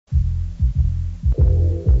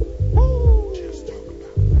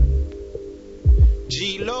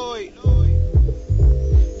Lloyd,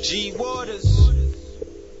 G Waters,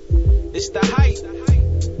 it's the hype,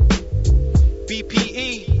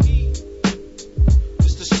 BPE,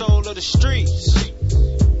 it's the soul of the streets.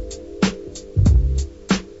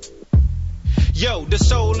 Yo, the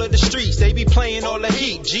soul of the streets, they be playing all the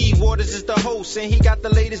heat. G Waters is the host and he got the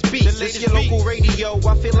latest beats. This your local radio,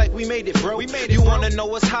 I feel like we made it, bro. You wanna know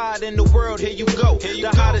what's hot in the world, here you go. The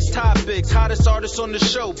hottest topics, hottest artists on the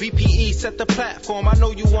show. BPE set the platform, I know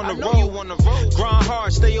you wanna roll. Grind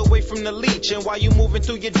hard, stay away from the leech. And while you moving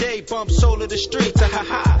through your day, bump soul of the streets.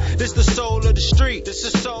 This the soul of the street. This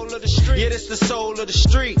the soul of the street. Yeah, this the soul of the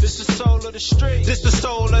street. This the soul of the street. This the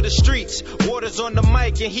soul of the streets. Waters on the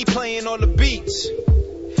mic and he playing all the beats.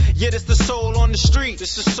 Yeah, this the soul on the street.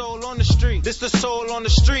 This the soul on the street. This the soul on the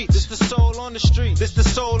street. This the soul on the street. This the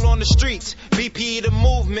soul on the streets. BPE the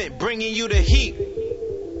movement, bringing you the heat.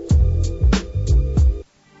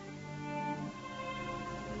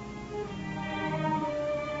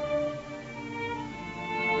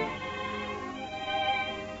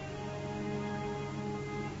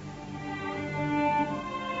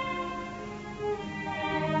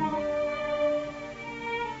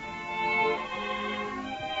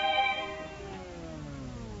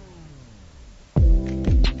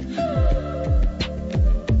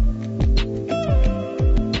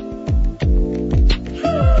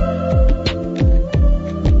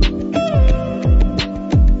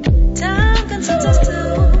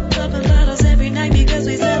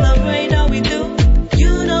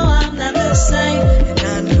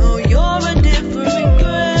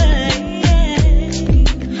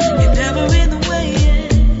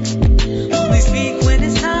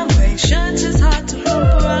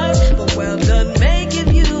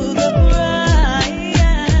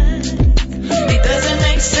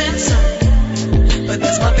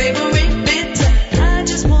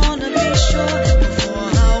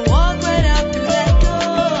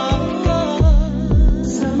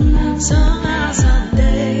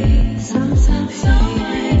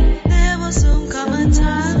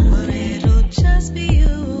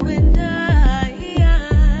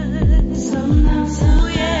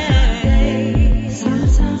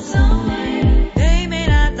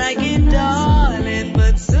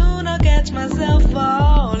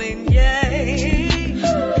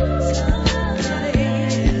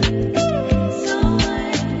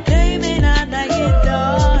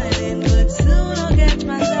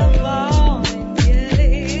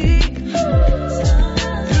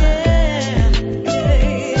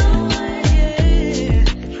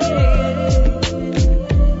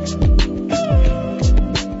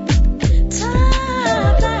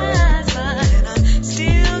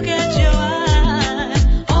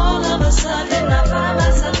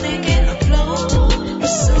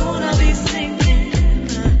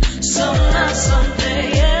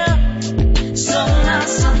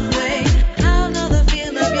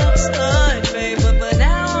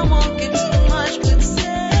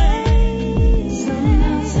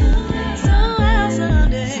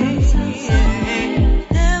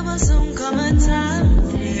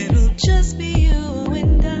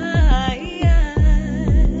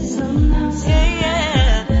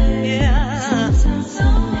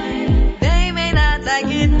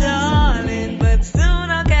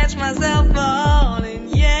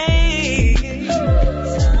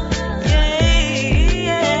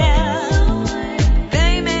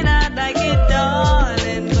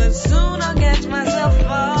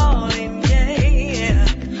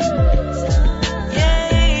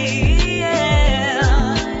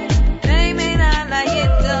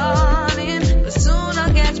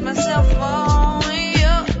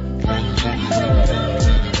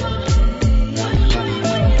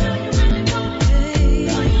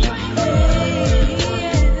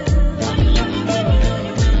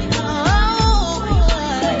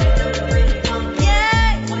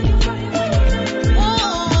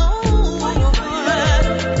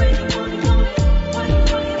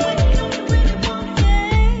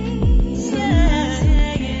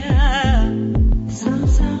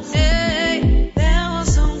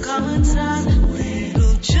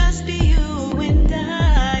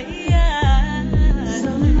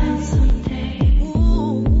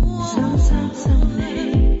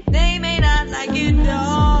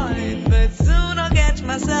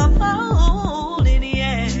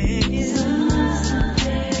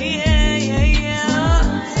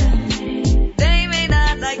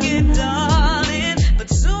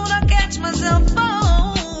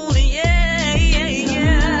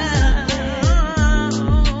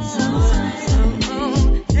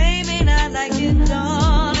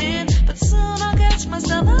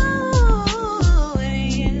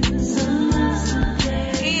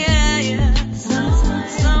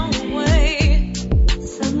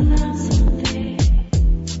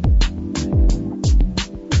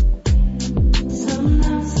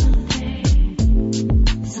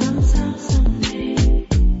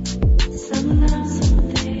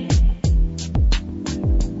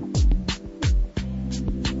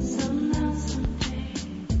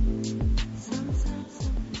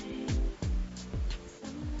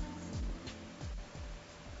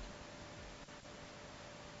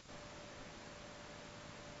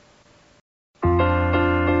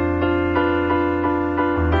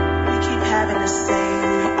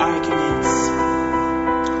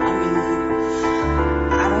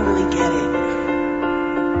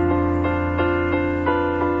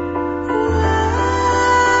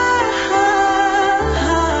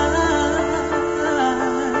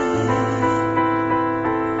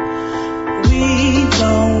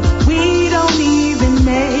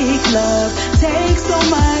 love. Takes so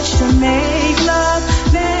much to make love.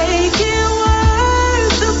 Make it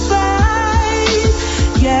worth the fight.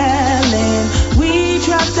 Yelling, we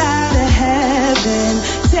dropped out of heaven,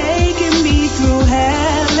 taking me through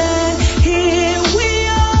hell, and here we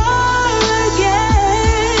are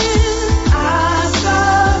again. I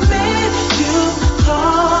submit, you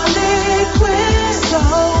call it quits, so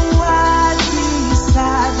I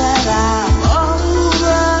decide that I'm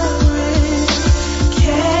over it.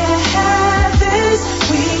 Can't have this,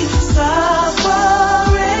 we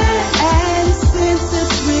suffer it, and since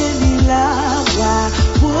it's really love, why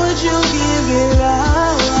would you give it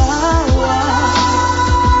up?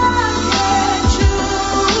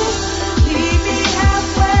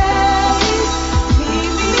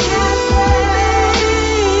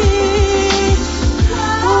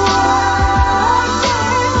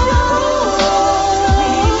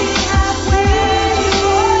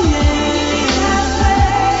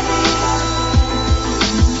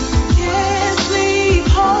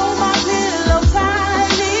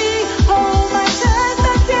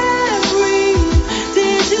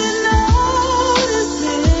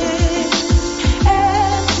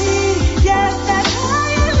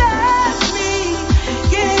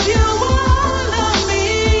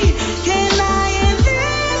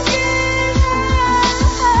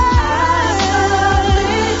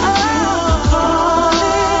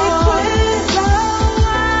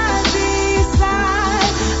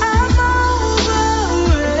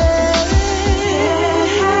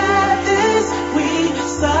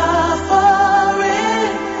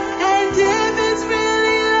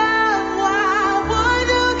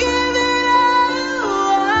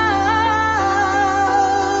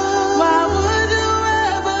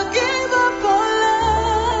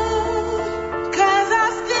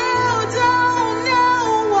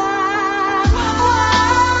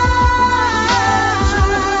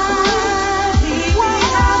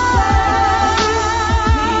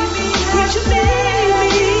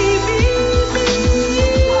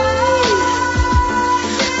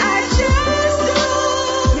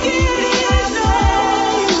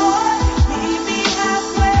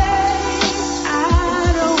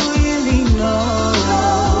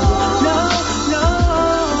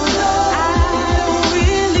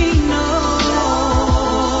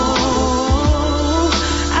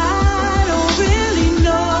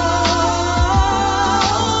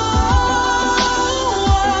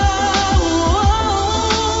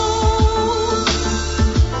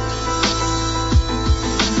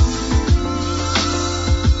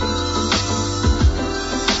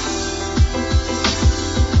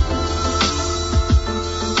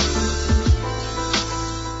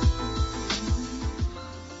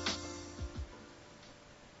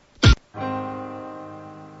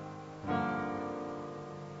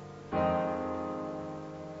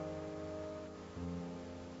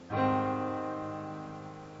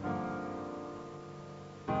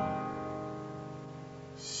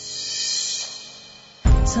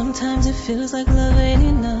 Sometimes it feels like love ain't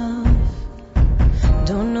enough.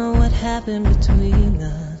 Don't know what happened between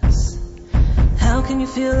us. How can you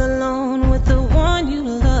feel alone with the one you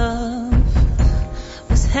love?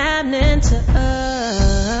 What's happening to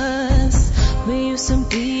us? We used to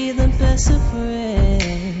be the best of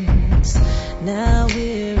friends. Now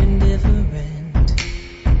we're indifferent.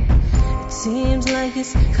 It seems like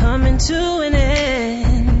it's coming to an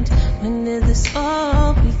end. When did this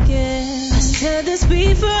all begin? I said this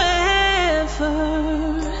be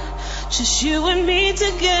forever, just you and me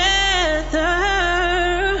together.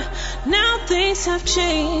 Now things have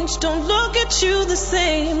changed, don't look at you the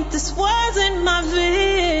same. This wasn't my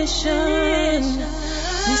vision.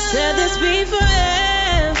 We said this be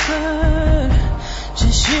forever,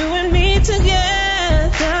 just you and me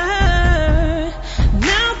together.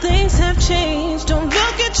 Now things have changed, don't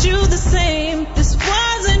look at you the same. This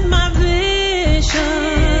wasn't my vision.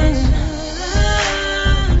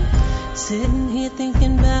 Sitting here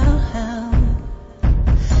thinking about how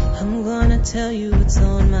I'm gonna tell you what's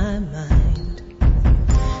on my mind.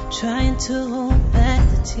 Trying to hold back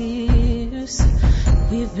the tears.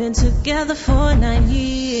 We've been together for 9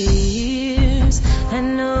 years. I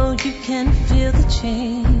know you can feel the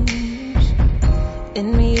change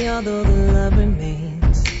in me, although the love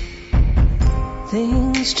remains.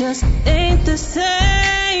 Things just ain't the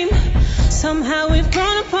same. Somehow we've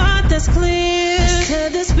grown apart, that's clear. I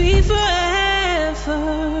said this be forever,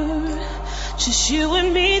 just you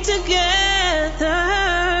and me together.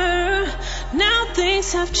 Now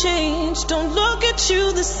things have changed, don't look at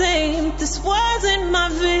you the same. This wasn't my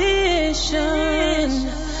vision.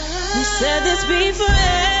 We said this be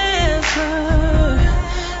forever,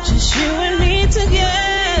 just you and me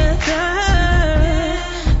together.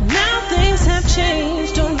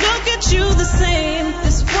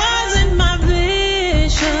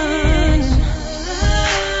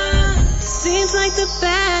 like the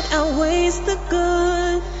bad outweighs the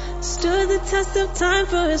good. Stood the test of time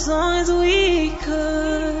for as long as we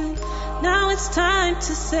could. Now it's time to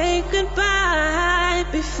say goodbye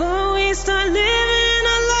before we start living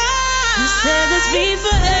our lives. You said let's be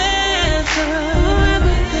forever,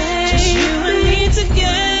 just you and me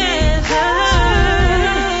together.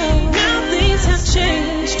 Now things have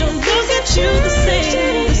changed, don't look at you the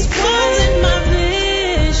same. This wasn't my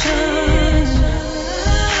vision.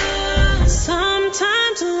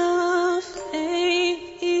 Sometimes love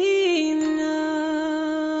ain't enough.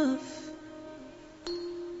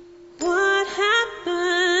 What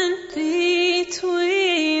happened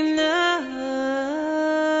between us?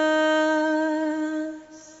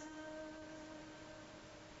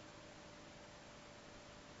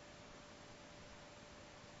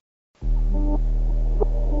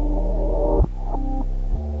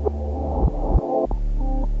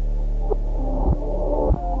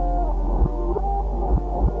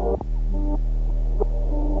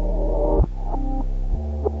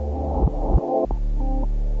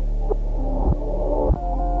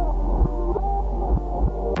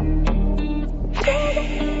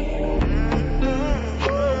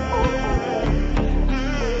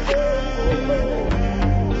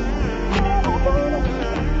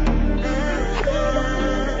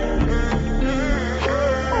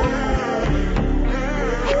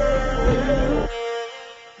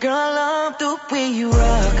 Girl, I love the way you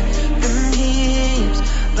rock them hips,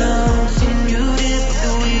 bouncing you dip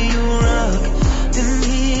the way you rock them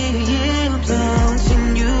hips, bouncing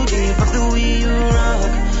you dip the way you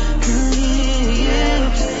rock them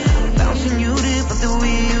hips, bouncing you dip the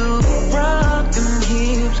way you rock them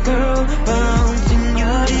hips, girl, bouncing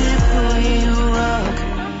you dip the way you rock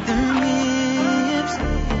them hips.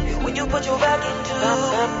 When you put your back into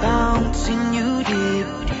bouncing you dip.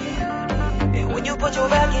 When you put your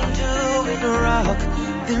back into it, rock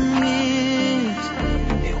them hips.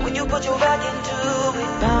 When you put your back into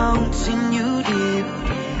it, bouncing you dip.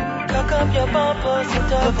 Cock up your bumper,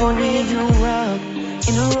 sit up on it, you rock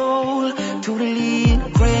in a roll, totally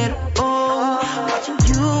incredible. Watching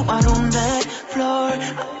you out on that floor,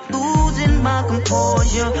 I'm losing my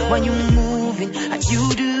composure when you're moving like you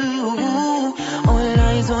do. All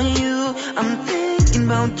eyes on you, I'm thinking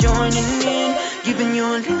about joining in, giving you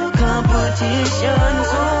a little competition.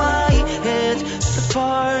 So I head to the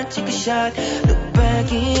bar, take a shot, look back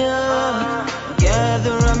here,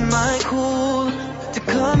 gather up my cool to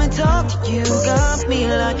come and talk to you. Got me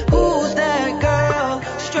like, who's that girl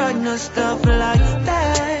strutting her stuff like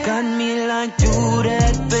that? Got me like, do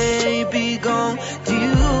that, baby, gon' do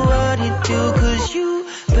what it do, 'cause you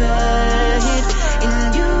bad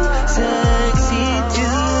and you sexy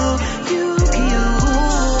too. You cute,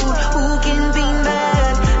 who can be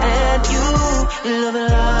mad at you? Love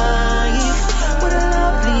life with a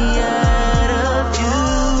lovely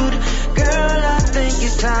attitude. Girl, I think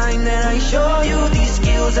it's time that I show you these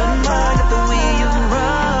skills of mine, the way you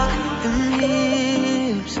rock them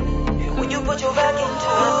hips. When you put your back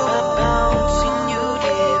into bouncing you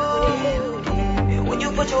dip. When you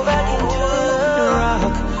put your back into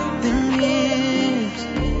rock them hips.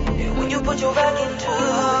 When you put your back into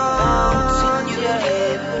bouncing you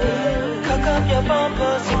dip. Cock up your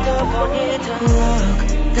bumper, sit up on it, rock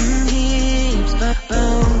them hips,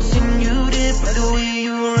 bouncing you dip the way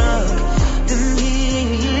you rock them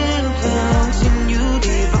hips, bouncing you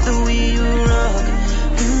dip the way you rock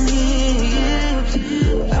them hips,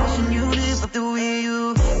 bouncing you dip the way you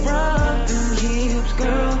rock them hips,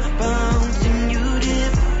 girl, bouncing you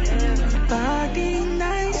dip. Body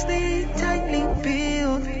nicely, tightly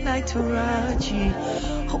built like Taraji.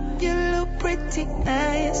 Hope you look pretty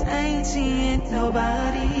as I ain't seeing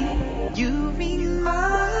nobody. You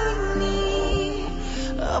remind me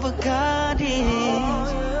of a goddess.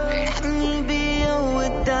 Let me be your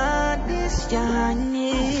Adonis,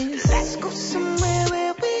 Giannis. Let's go somewhere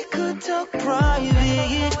where we could talk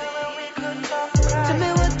private. Tell me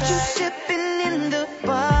what you sipping in the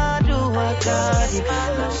bottle, I got it.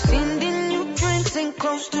 I'm sending you drinks and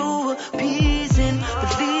close to a piece and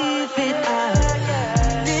believe it, I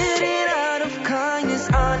did it out of kindness,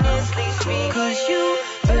 honestly speaking. 'Cause you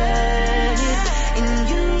bad and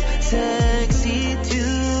you sexy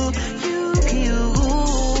too. You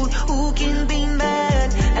cute, who can be mad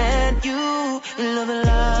at you? Love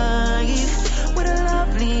life with a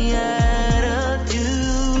lovely attitude.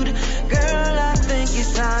 Girl, I think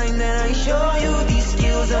it's time that I show you these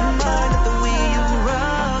skills of mine, the way you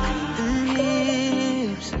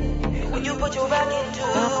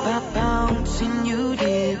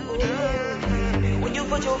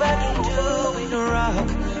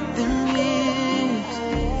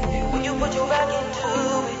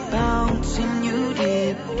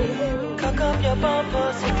on your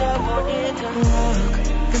bumper, so I wanted to rock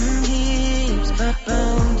them hips,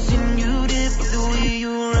 bouncing you dip with the way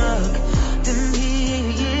you rock them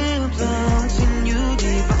hips, bouncing you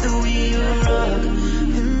dip with the way you rock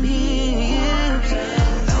them hips,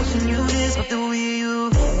 bouncing you dip with the way you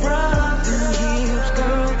rock them hips,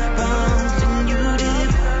 girl, bouncing you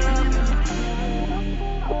dip.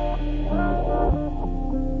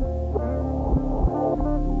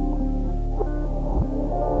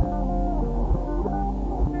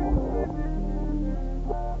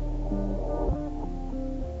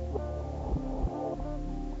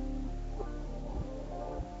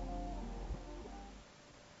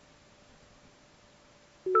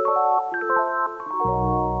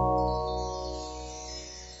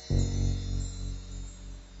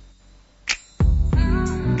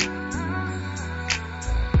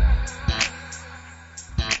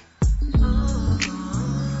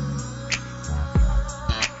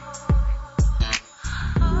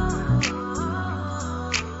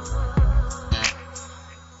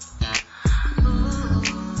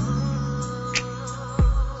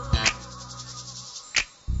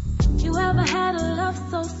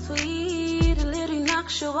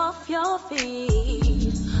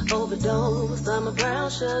 Overdose on my brown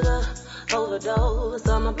sugar. Overdose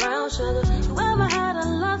on my brown sugar. You ever had a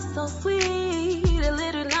love so sweet it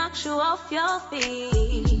literally knocks you off your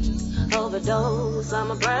feet? Overdose on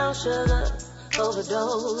my brown sugar.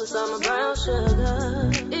 Overdose on my brown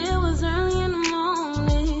sugar. It was early in the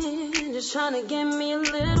morning, just trying to get me a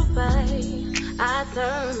little bite. I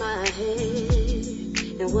turned my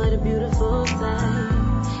head, and what a beautiful sight.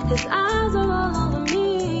 His eyes are all over me.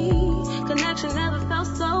 Connection never felt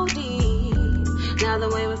so deep. Now the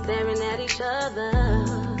way we're staring at each other,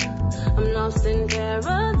 I'm lost in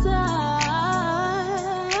paradise.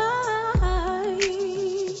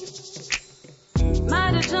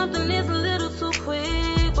 Might have jumped in this a little too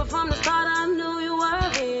quick, but from the start I knew you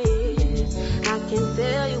were it. I can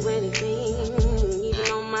tell you anything,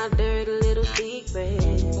 even on my dirty little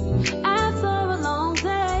secret. After a long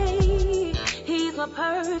day, he's my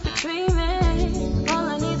perfect treatment. All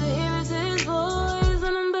I need to hear is his voice,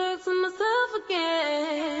 and I'm back to myself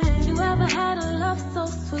again. You ever had a love so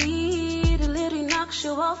sweet it literally knocks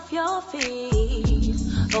you off your feet?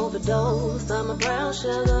 Overdose on my brown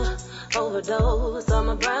sugar. Overdose on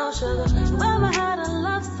my brown sugar. You ever had a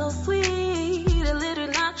love so sweet it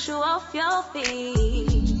literally knocks you off your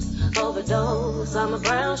feet? Overdose on my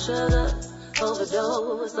brown sugar.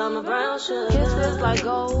 Overdose on my brown sugar. Kisses like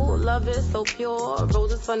gold, love is so pure.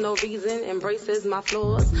 Roses for no reason, embraces my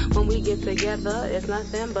flaws. When we get together, it's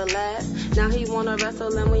nothing but laughs. Now he wanna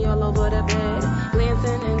wrestle and we all over the bed,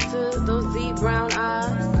 glancing into those deep brown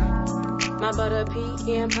eyes. My butter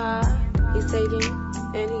pecan pie, he's taking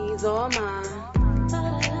and he's all mine.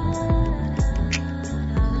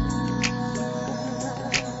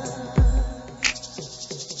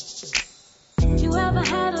 You ever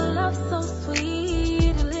had a love so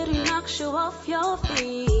sweet it literally knocks you off your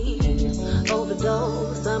feet?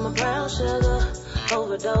 Overdose on my brown sugar.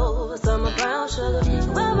 Overdose on my brown sugar.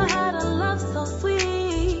 You ever had a love so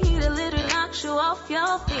sweet it literally knocks you off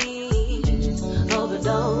your feet?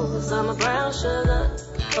 Overdose on my brown sugar.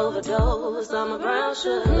 Overdose on my brown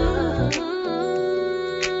sugar.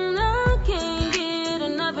 I can't get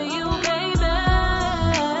enough of you, baby.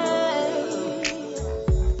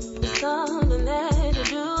 It's something that you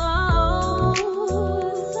do.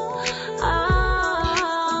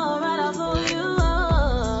 Right out for you.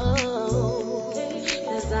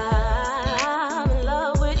 'Cause I'm in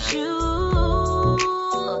love with you.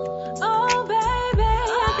 Oh, baby,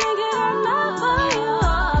 I can't get enough of you.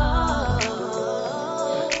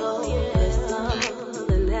 Oh, yeah, it's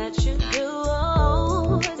something that you do.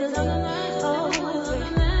 It's something that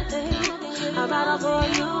I ride out for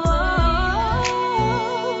you.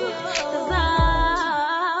 'Cause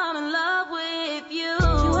I'm in love with you.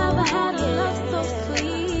 You ever had a love so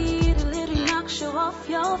sweet it literally knocks you off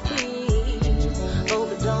your feet?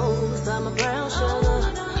 Overdose on my brown sugar.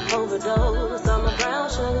 Overdose on my brown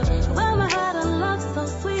sugar. You ever had a love so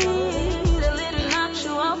sweet it literally knocks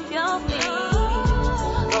you off your feet?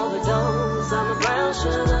 Overdose on my brown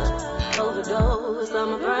sugar. Overdose on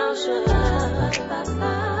my brown sugar.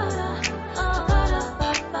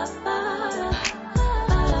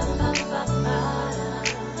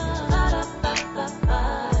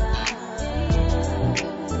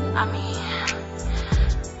 I mean,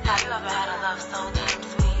 have you ever had a love so damn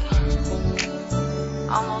sweet?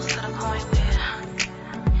 Almost to the point where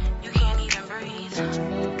you can't even breathe.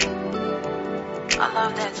 A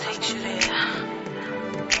love that takes you there.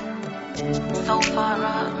 So far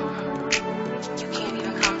up, you can't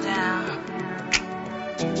even come down.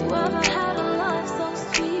 You ever had a life so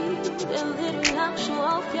sweet and it knocks you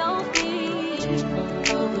off your feet?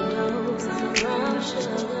 Overdose on brown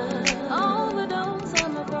sugar. Overdose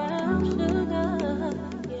on the brown sugar.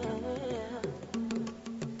 Yeah.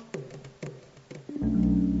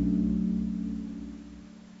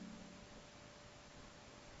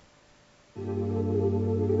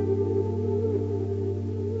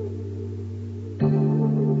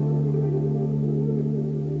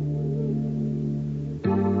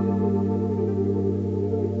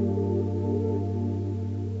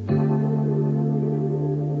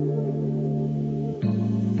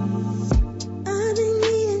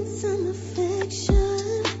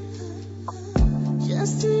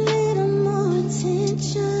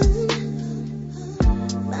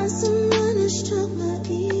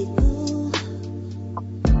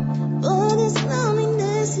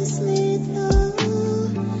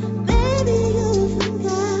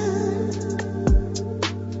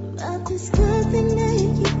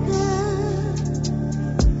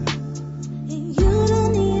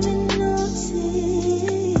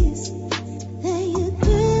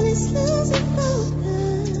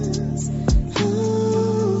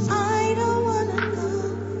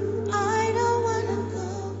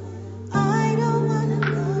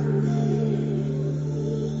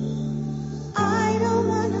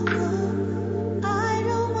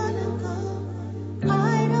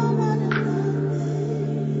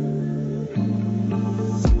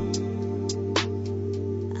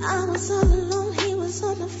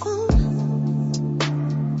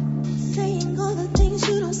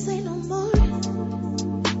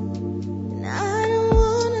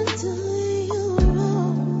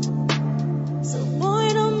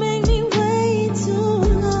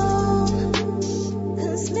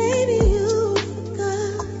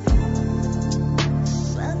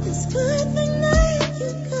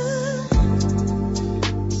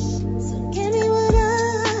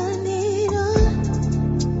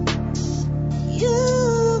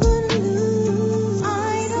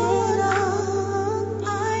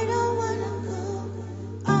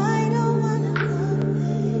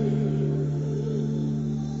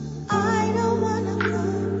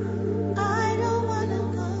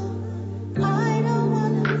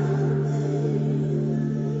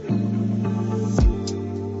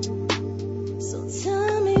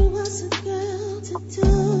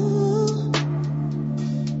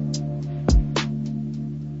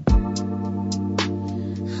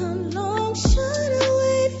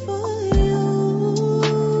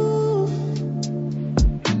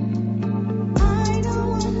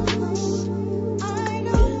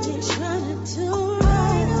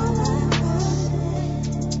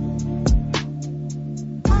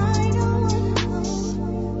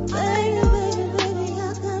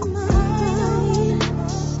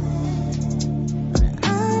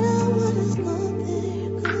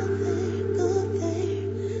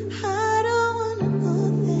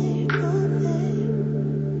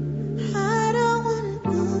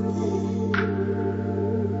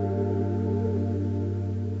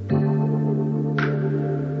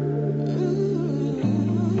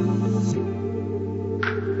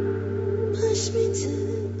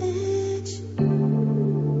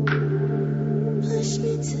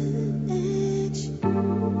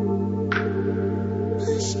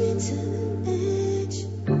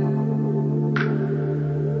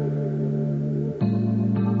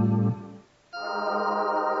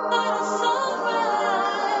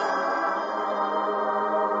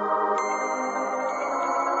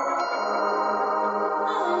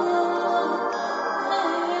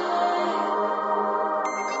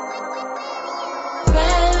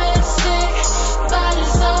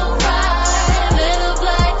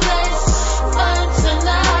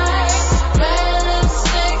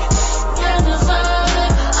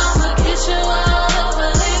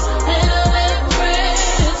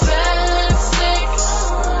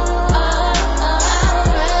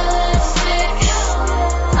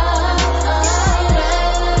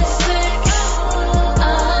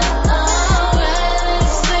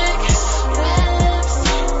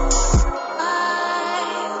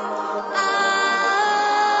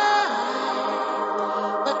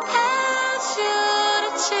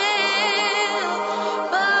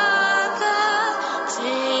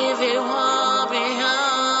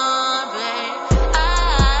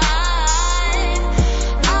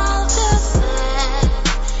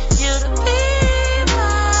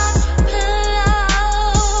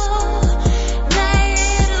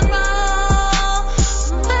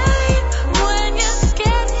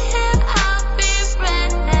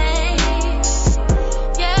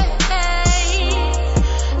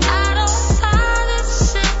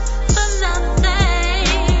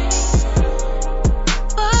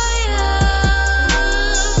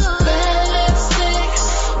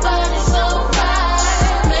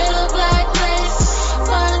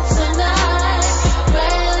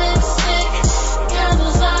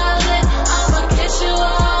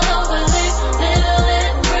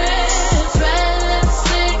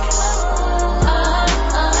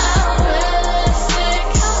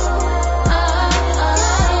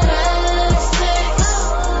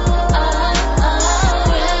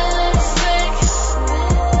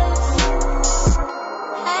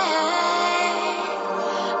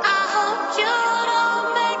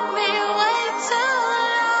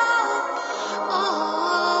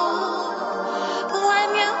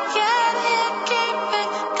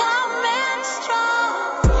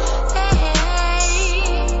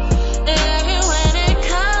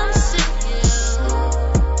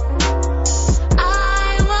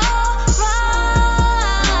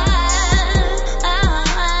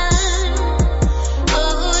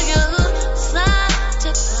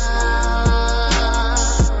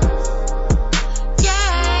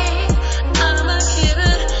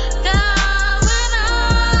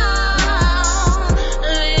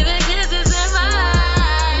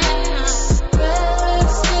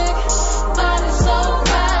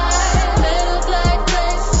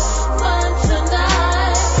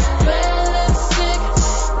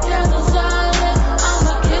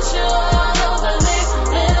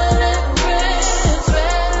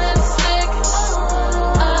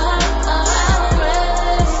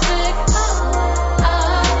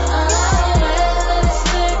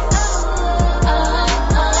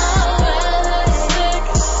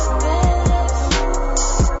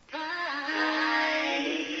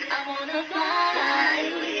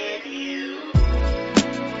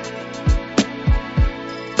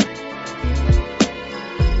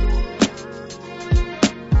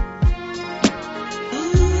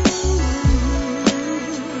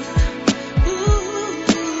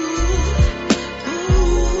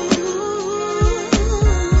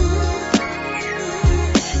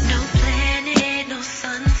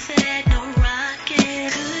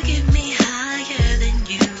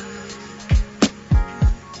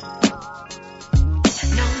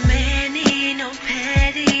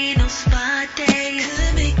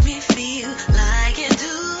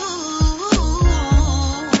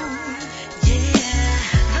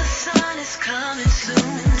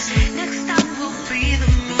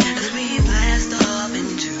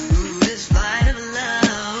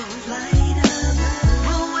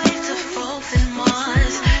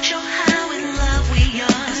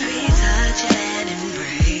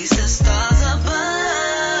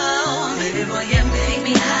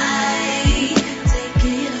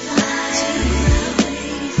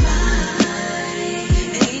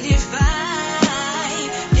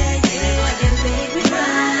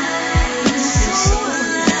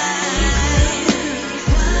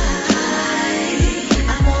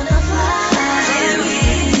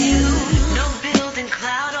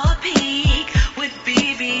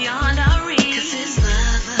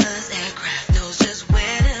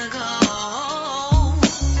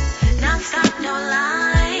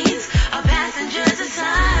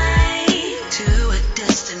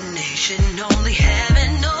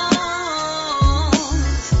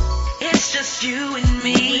 you and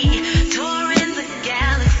me, touring the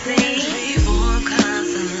galaxy. We form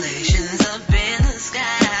constellations up in the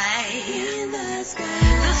sky.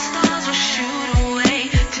 The stars will shoot away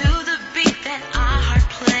to the beat that our heart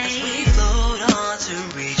plays. As we float on to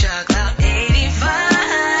reach our cloud 85.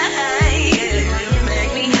 You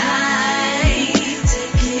make me high,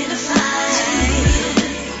 taking a flight.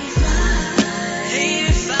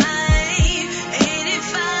 85,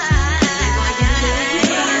 85.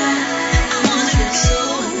 I wanna be so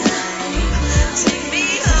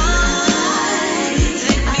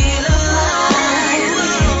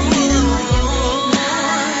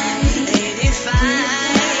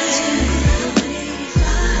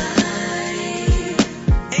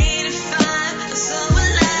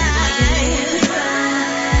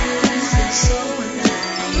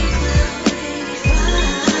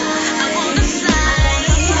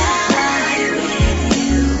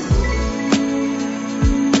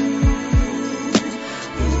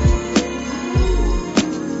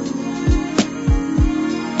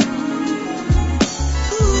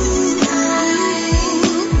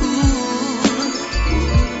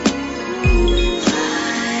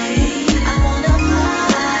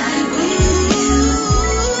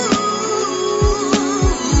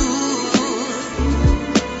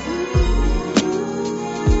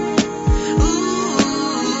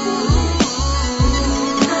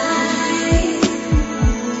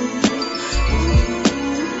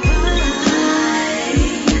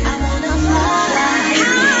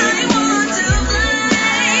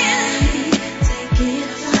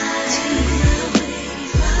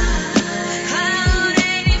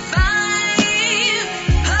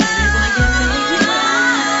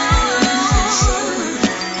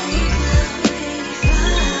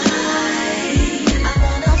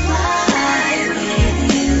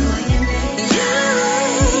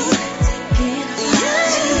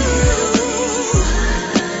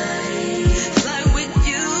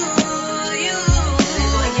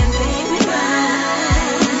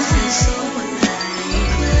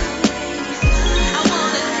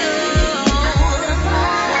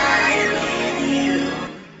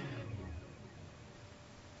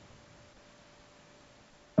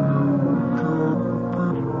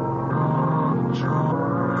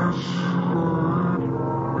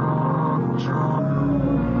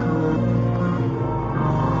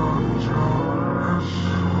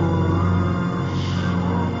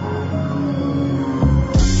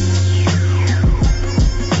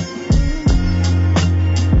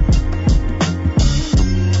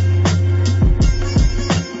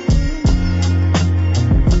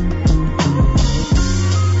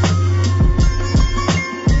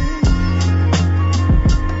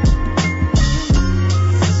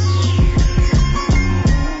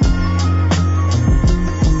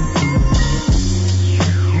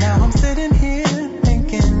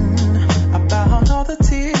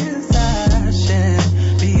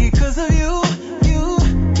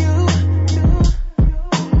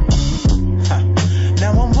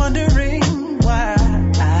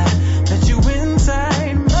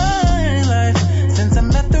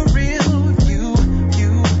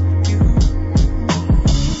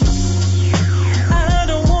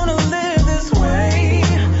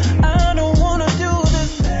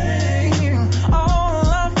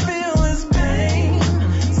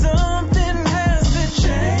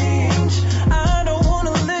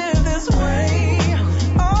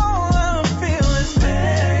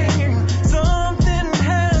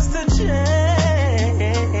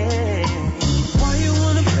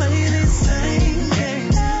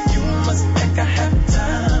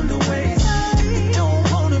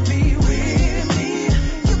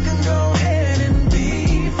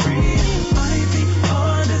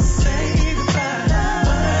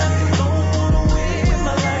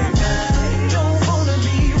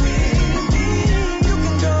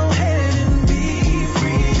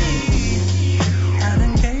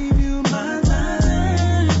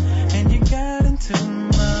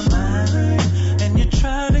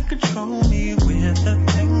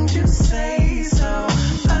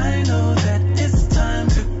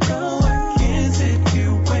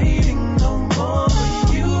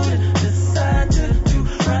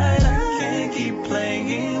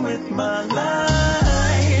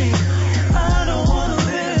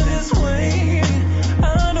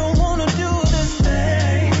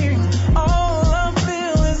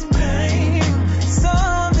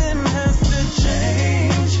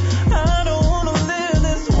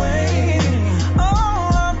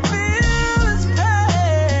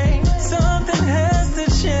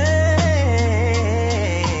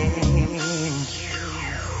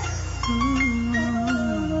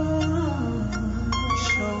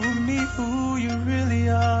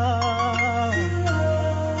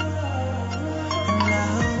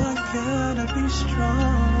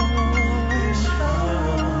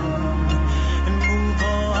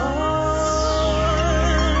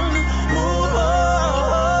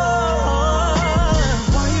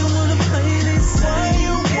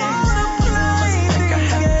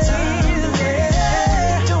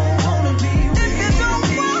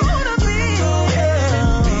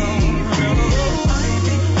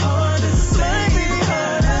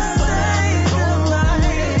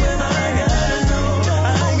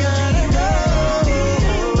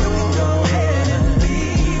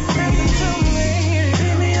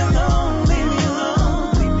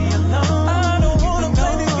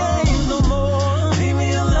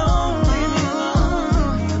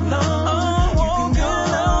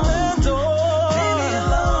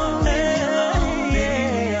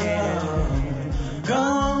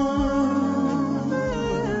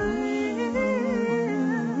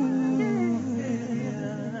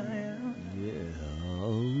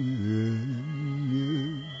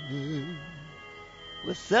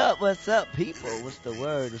What's up, people? What's the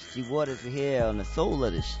word? It's G Waters here on the Soul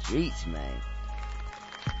of the Streets, man.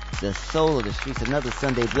 The Soul of the Streets. Another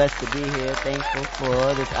Sunday. Blessed to be here. Thankful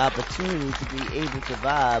for this opportunity to be able to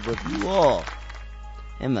vibe with you all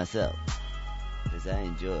and myself, because I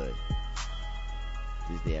enjoy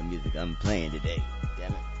this damn music I'm playing today.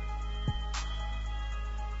 Damn it.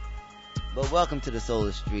 But welcome to the Soul of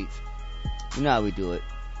the Streets. You know how we do it.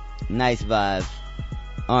 Nice vibes.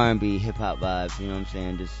 R&B, hip-hop vibes, you know what I'm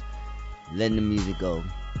saying? Just letting the music go.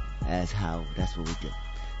 That's what we do.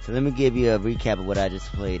 So let me give you a recap of what I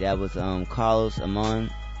just played. That was Carlos Amon,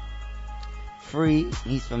 Free.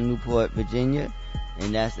 He's from Newport, Virginia.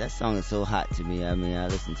 And that song is so hot to me. I mean, I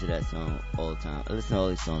listen to that song all the time. I listen to all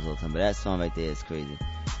these songs all the time, but that song right there is crazy.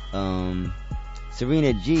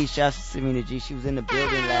 Serena G, shout out to Serena G. She was in the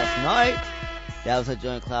building last night. That was her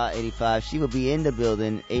joint, Cloud 85. She will be in the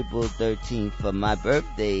building April 13th for my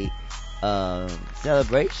birthday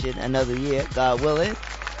celebration. Another year, God willing.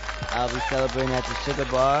 I'll be celebrating at the Sugar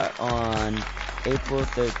Bar on April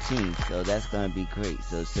 13th. So that's going to be great.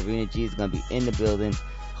 So Serena G is going to be in the building.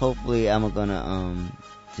 Hopefully I'm going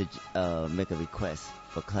to make a request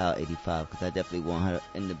for Cloud 85, because I definitely want her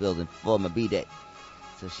in the building for my B-Day.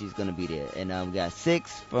 So she's going to be there. And we got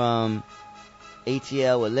 6 from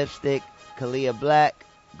ATL with Lipstick. Kalia Black,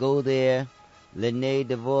 Go There, Lene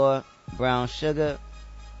DeVore, Brown Sugar,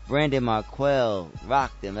 Brandon Marquell,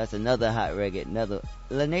 Rock Them. That's another hot record.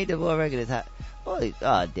 Lene DeVore record is hot. Oh,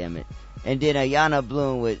 damn it. And then Ayana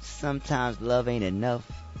Bloom with Sometimes Love Ain't Enough.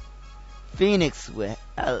 Phoenix with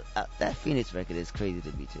that Phoenix record is crazy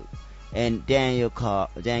to me too. And Danielle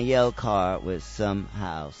Carr with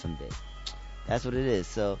Somehow Someday. That's what it is.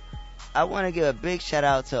 So I want to give a big shout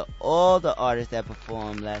out to all the artists that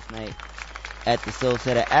performed last night at the Soul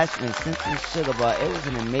Set at Ashland Simpson Sugar Bar. It was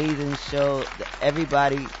an amazing show.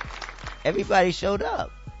 Everybody showed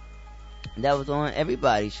up. That was on.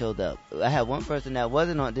 Everybody showed up. I had one person that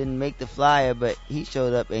didn't make the flyer, but he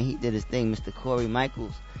showed up and he did his thing. Mr. Corey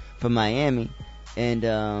Michaels from Miami,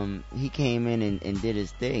 and he came in and did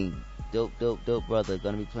his thing. Dope brother.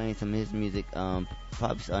 Gonna be playing some of his music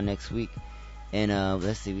probably next week. And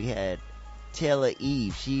let's see, we had Taylor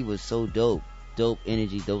Eve. She was so dope. Dope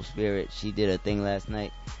energy, dope spirit. She did her thing last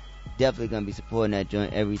night. Definitely gonna be supporting that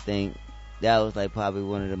joint. Everything. That was like probably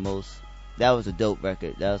one of the most. That was a dope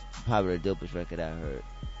record. That was probably the dopest record I heard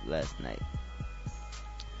last night.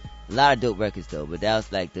 A lot of dope records though, but that was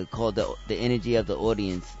like the energy of the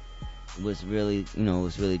audience was really,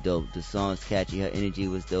 was really dope. The song's catchy. Her energy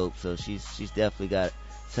was dope. So she's definitely got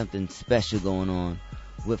something special going on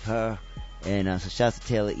with her. And so shouts to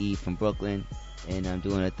Taylor Eve from Brooklyn. And I'm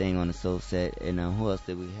doing a thing on the Soul Set. And who else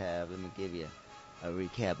did we have? Let me give you a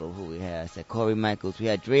recap of who we had. I said Corey Michaels. We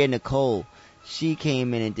had Drea Nicole. She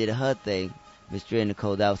came in and did her thing. Miss Drea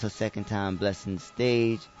Nicole, that was her second time blessing the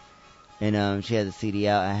stage. And she has a CD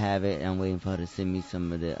out. I have it. I'm waiting for her to send me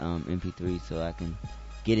some of the MP3 so I can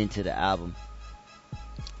get into the album.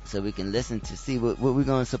 So we can listen to see what we're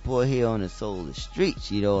going to support here on the Soul of the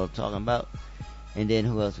Streets. You know what I'm talking about? And then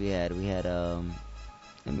who else we had? We had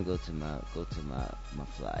let me go to my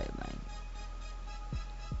flyer, man.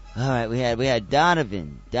 All right, we had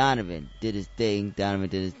Donovan. Donovan did his thing.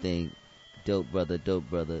 Dope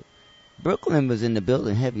brother. Brooklyn was in the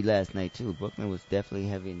building heavy last night too. Brooklyn was definitely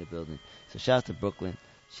heavy in the building. So shouts to Brooklyn.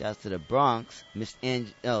 Shouts to the Bronx.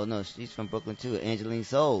 She's from Brooklyn too. Angeline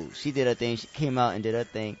Soul. She did her thing. She came out and did her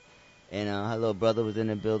thing. And her little brother was in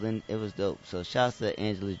the building. It was dope. So shouts to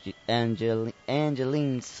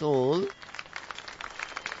Angeline Soul.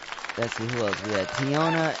 Let's see who else. We had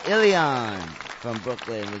Tiona Ilion from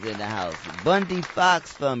Brooklyn was in the house. Bundy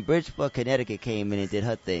Fox from Bridgeport, Connecticut came in and did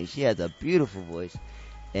her thing. She has a beautiful voice.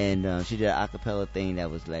 And she did an acapella thing that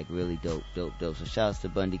was like really dope. So shouts to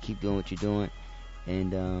Bundy. Keep doing what you're doing.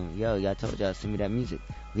 And y'all told y'all to send me that music.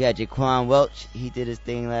 We had Jaquan Welch. He did his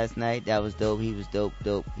thing last night. That was dope. He was dope.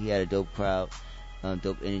 He had a dope crowd.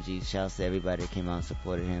 Dope energy. Shouts to everybody that came out and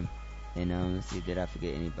supported him. And let's see, did I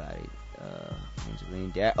forget anybody?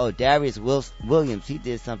 Angeline, Darius Williams. He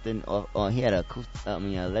did something. He had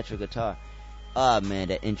electric guitar. Oh man,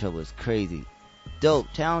 that intro was crazy.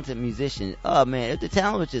 Dope, talented musician. Oh man, the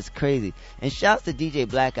talent was just crazy. And shouts to DJ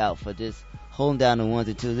Blackout for just holding down the ones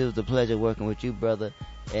and twos. It was a pleasure working with you, brother.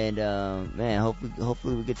 And man,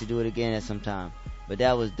 hopefully we get to do it again at some time. But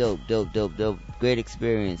that was dope. Great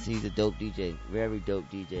experience. He's a dope DJ, very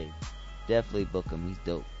dope DJ. Definitely book him. He's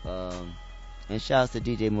dope. And shouts to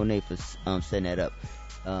DJ Monet for setting that up.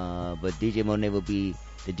 But DJ Monet will be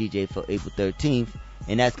the DJ for April 13th,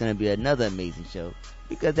 and that's going to be another amazing show.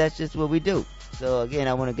 because that's just what we do. So again,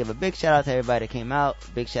 I want to give a big shout out to everybody that came out.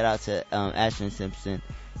 Big shout out to Ashton Simpson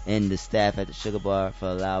and the staff at the Sugar Bar for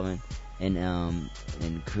allowing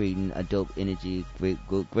and creating a dope energy,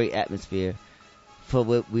 great atmosphere for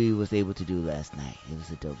what we was able to do last night. It was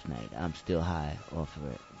a dope night. I'm still high off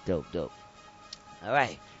of it. Dope. All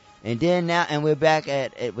right, and then now, and we're back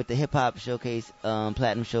at with the hip hop showcase,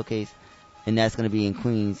 platinum showcase, and that's gonna be in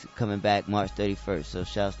Queens, coming back March 31st. So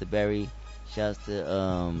shouts to Berry, shouts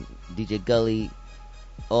to DJ Gully,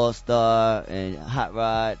 All Star, and Hot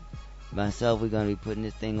Rod. Myself, we're gonna be putting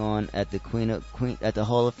this thing on at the at the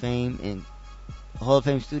Hall of Fame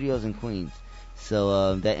Studios in Queens.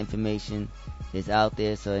 So that information is out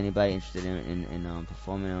there. So anybody interested in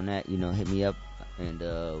performing on that, hit me up, and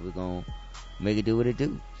we're gonna make it do what it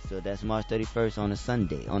do. So that's March 31st on a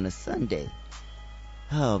Sunday.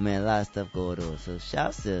 Oh man, a lot of stuff going on. So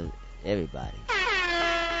shouts to everybody.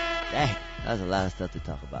 Dang, that was a lot of stuff to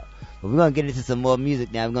talk about. But we're gonna get into some more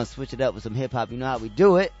music now. We're gonna switch it up with some hip hop. You know how we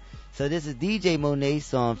do it. So this is DJ Monet's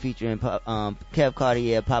song featuring Kev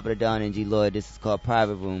Cartier, Papa the Don, and G Lloyd. This is called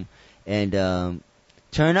Private Room. And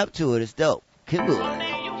turn up to it. It's dope. Keep moving. Nah,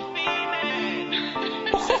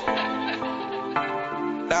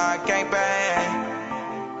 I can't bang.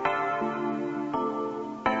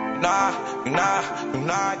 Nah,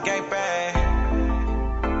 I can't bang.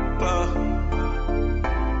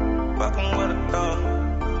 Fucking with a thug.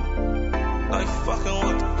 Like fucking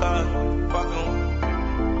with the thug. Fucking with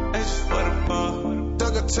it's for the fun.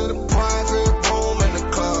 Dug her to the private room in the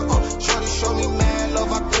club. Shorty show me mad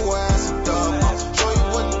love, I threw her ass a dub. Show you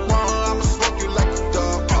what you want, I'ma smoke you like a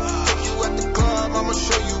dub. Take you at the club, I'ma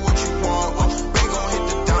show you what you want. We gon' hit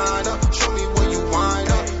the diner, show me where you wind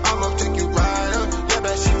up. I'ma take you right up, yeah,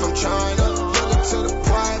 that she from China. Dug her to the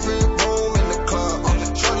private room in the club.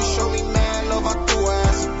 Shorty show me mad love, I threw her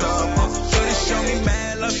ass a dub. Shorty show me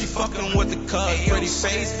mad love, she fucking with the cuz. Pretty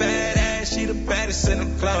face, bad ass, she the baddest in the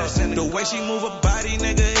club. The way she move her body,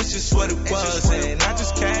 nigga, it's just what it was. And I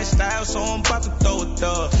just cashed out, so I'm about to throw it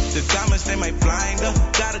up. The diamonds, they might blind her,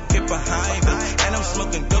 gotta get behind her. And I'm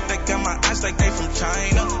smoking dope, that got my eyes like they from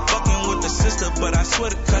China. Fucking with the sister, but I swear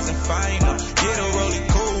the cousin fine her. Yeah, the rollie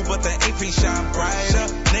cool, but the AP shine brighter.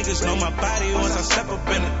 Niggas know my body once I step up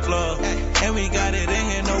in the club. And we got it in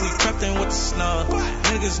here, know we crept in with the snub.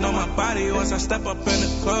 Niggas know my body once I step up in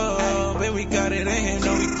the club. And we got it in here,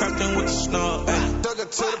 know we crept in with the snub. Dug her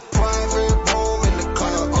to the private room in the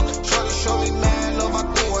club. Shorty show me mad love, I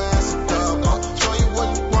threw her ass a dub. Show you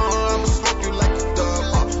what you want, I'ma smoke you like a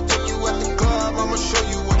dub. Take you at the club, I'ma show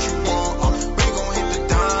you what you want. We gon' hit the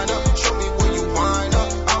diner, show me where you wind up.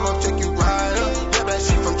 I'ma take you right up, yeah, that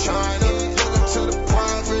she from China. Dug her to the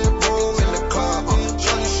private room in the club.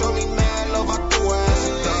 Shorty show me mad love, I threw her ass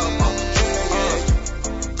a dub.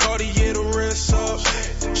 Cartier the wrist up,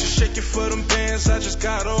 she shake it for them bands. I just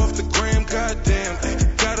got off the gram, goddamn.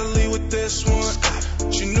 Gotta leave with this one.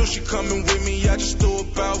 She knew she coming with me, I just threw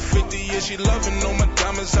about 50. Yeah, she loving all my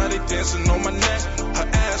diamonds, how they dancing on my neck. Her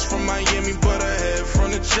ass from Miami, but her head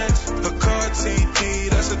from the Jets. Her car TD,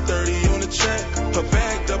 that's a 30 on the check. Her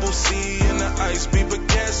bag double C and the ice be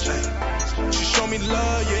baguettes. She show me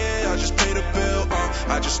love, yeah, I just paid the bill.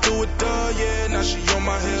 I just threw it, yeah, now she on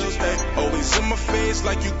my heels. Always in my face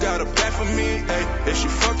like you got a back for me. If she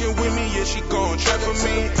fucking with me, yeah, she gon' trap for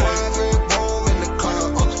me. Private room in the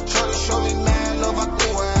club. Shorty show me mad love, I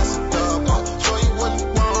threw her ass a dub. Show you what you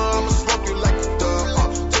want, I'ma smoke you like a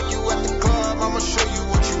dub. Take you at the club, I'ma show you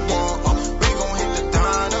what you want. We gon' hit the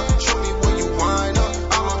diner, show me where you wind up.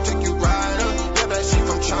 I'ma take you right up, yeah, that she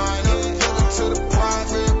from China. Dug her to the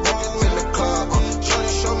private room in the club.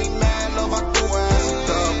 Shorty show me mad love, I threw her ass a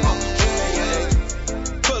dub.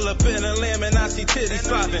 Pull up in a lamb and I see titties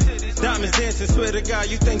popping. Diamonds dancing, swear to God,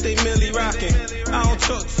 you think they Millie rocking. I don't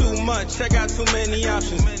talk too much, I got too many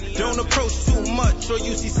options. Don't approach too much, or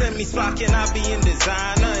you see send me slocking. I be in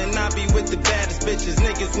designer, and I be with the baddest bitches.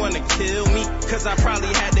 Niggas wanna kill me, cause I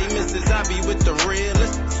probably had they misses. I be with the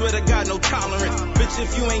realest, swear to God, no tolerance. Bitch,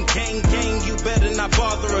 if you ain't gang, you better not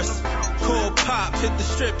bother us. Call Pop, hit the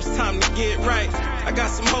strip, it's time to get right. I got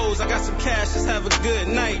some hoes, I got some cash, let's have a good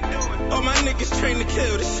night. All my niggas trained to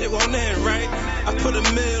kill, this shit won't end right. I put a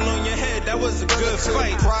mill on your head, that was a good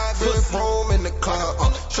fight. Private room in the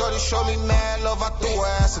club. Shorty show me mad love, I threw her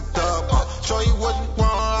ass a dub. Show you what you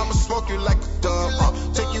want, I'ma smoke you like a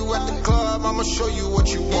dub. Take you at the club, I'ma show you what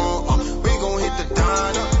you want. We gon' hit the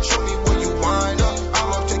diner, show me where you wind up.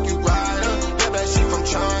 I'ma take you right up, yeah, that she from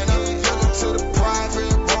China. Dug her to the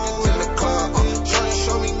private room in the club. Shorty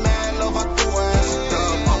show me mad love, I threw her ass a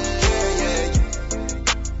dub.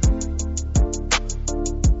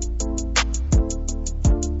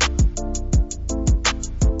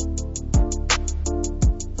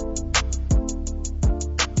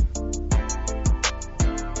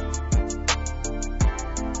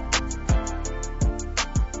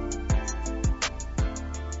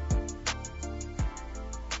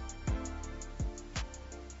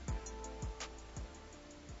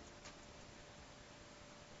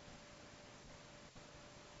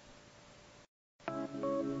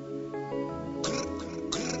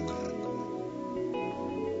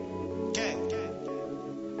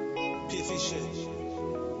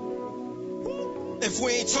 If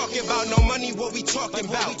we ain't talking about no money, what we talking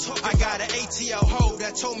about? I got an ATL hoe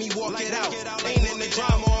that told me walk it out. Ain't in the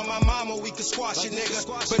drama on my mama, we can squash it, nigga.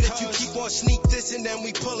 But if you keep on sneak this and then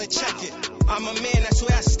we pull and check it. I'm a man, that's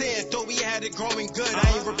where I stand. Thought we had it growing good.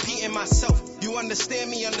 I ain't repeating myself. You understand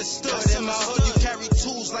me, understood. In my hood, you carry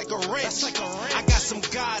tools like a wrench. I got some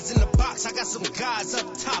guys in the box, I got some guys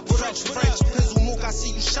up top. French, Pizzle Mook, I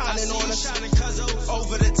see you shining on us.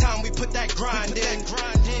 Over the time we put that grind in.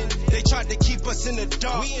 They tried to keep us in the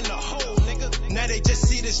dark. We in the hole, nigga. Now they just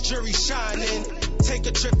see this jury shining. Take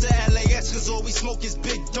a trip to LAX, cause all we smoke is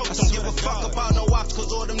big dope. Don't give a fuck about no ops,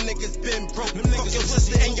 cause all them niggas been broke. Fuck your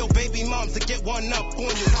sister and your baby moms to get one up on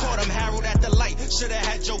you. Caught them Harold at the light, shoulda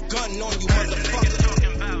had your gun on you, motherfucker.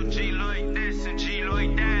 Talking about G-Lloyd this and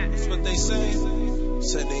G-Lloyd that. That's what they say.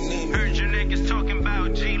 Said they need me. Heard your niggas talking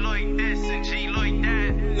about G-Lloyd this and G-Lloyd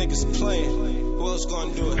that. Niggas playing. Who else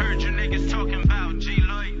gonna do it? Heard your niggas talking about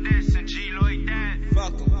G-Lloyd this and G-Lloyd that.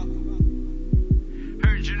 Fuck em.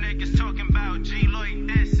 Heard your niggas talking about G-Lloyd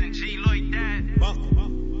this and G-Lloyd that. Fuck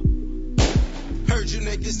em. Heard you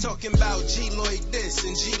niggas talking about G-Lloyd this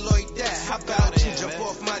and G-Lloyd that. How about you jump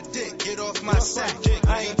off my dick, get off my sack?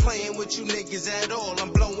 I ain't playing with you niggas at all. I'm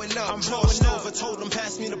blowing up. Crossed over, told them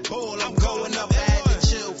pass me the ball. I'm going up, I had to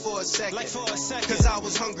chill for a second. Cause I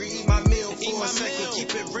was hungry, eat my meal for a second.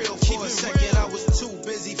 Keep it real for a second. I was too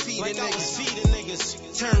busy feeding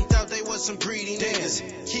niggas. Turned out they was some greedy niggas.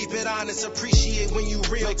 Keep it honest, appreciate when you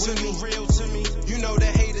real to me. You know the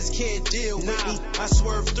haters can't deal with me. I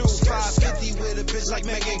swerved through 550 with a bitch like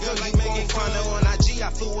Megan Good. You gon' find her on IG. I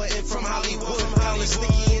flew her in from Hollywood. I was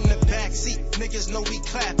sticky in the backseat. Niggas know we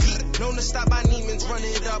clap heat. Known to stop by Neiman's, run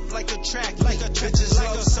it up like a track. Bitches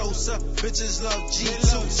love Sosa, bitches love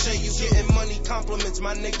G2. Say you getting money, compliments,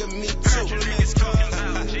 my nigga, me too. Heard your niggas talking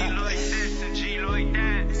about G-Lloyd this and G-Lloyd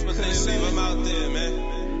that. That's what they say, I'm out there,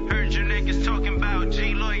 man. Heard your niggas talking about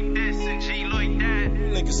G-Lloyd this and G-Lloyd that.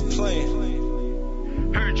 Niggas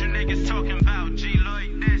playing. Heard your niggas talking about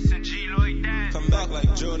G-Lloyd this and G-Lloyd that. Come back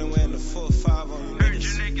like Jordan wearing the 4-5 on you Heard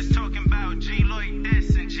niggas. your niggas talking about G-Lloyd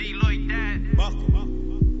this and G-Lloyd that.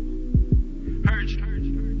 Heard you.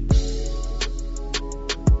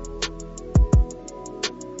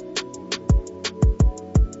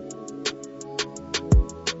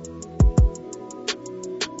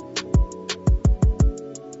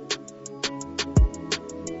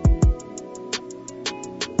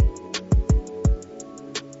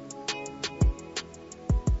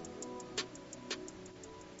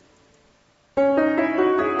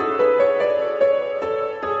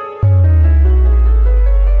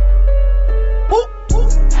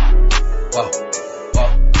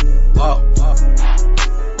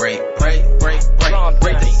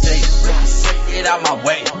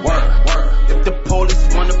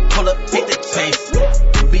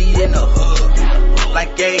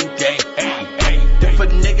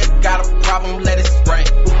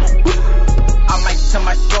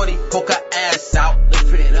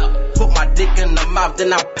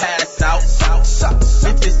 Then I pass out.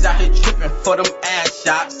 Bitches out here tripping for them ass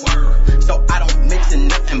shots. So I don't mention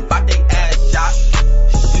nothing about they ass shots.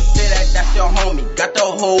 You say that's your homie, got the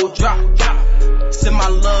whole drop. Send my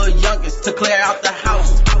little youngest to clear out the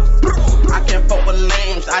house. I can't fuck with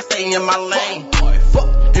lames, I stay in my lane.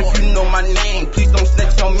 If you know my name, please don't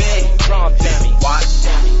snitch on me. Watch,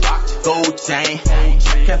 gold chain,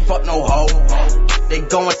 can't fuck no hoe. They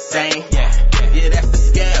go insane. Yeah, that's the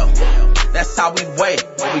scale. That's how we weigh.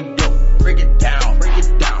 What we do? Break it down.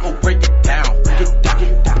 Oh, break it down.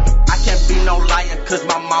 I can't be no liar, cause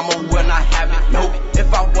my mama will not have it. Nope.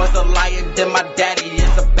 If I was a liar, then my daddy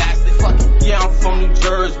is a bastard. Yeah, I'm from New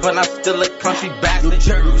Jersey, but I'm still a country bastard.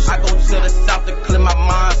 I go to the south to clear my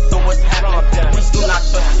mind, so what's happening? We do not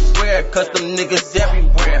trust the square, cause them niggas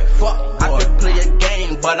everywhere. I could play a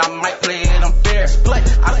game, but I might play it unfair.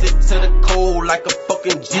 I sit to the cold like a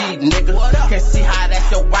fucking G, nigga. Can't see how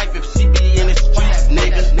that's your wife if she be in the streets,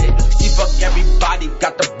 nigga. She fuck everybody,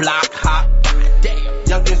 got the block hot.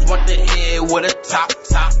 Youngins want the head with a top.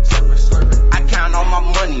 I count all my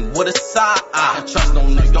money with a side eye. And trust no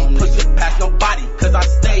nigga, don't push it past nobody, cause I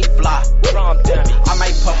stay fly. I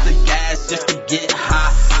might puff the gas just to get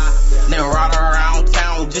high. Then ride around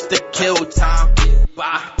town just to kill time.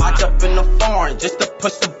 I jump in the foreign just to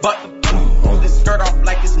push the button. Pull this skirt off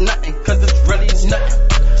like it's nothing, cause it's really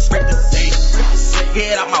nothing. Straight to safe,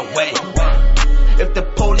 get out my way. If the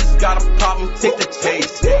police got a problem, take the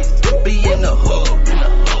chase. Be in the hood,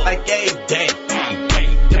 like every day.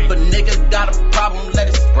 If a nigga got a problem, let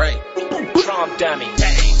it spray. Trump dummy.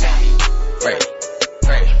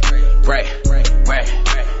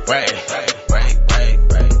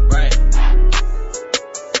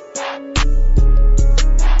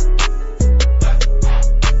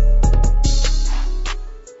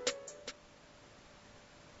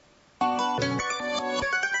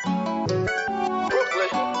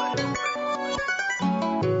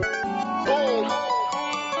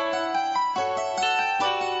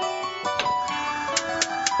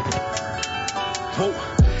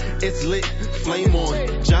 Whoa. It's lit, flame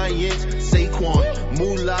on, Giants, Saquon,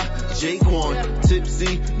 Moolah, Jaquan,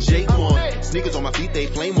 Tipsy, Jaquan. Sneakers on my feet, they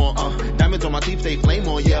flame on, diamonds on my teeth, they flame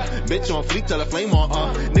on, yeah. Bitch on fleek, tell her flame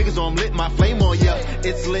on, niggas on lit, my flame on, yeah.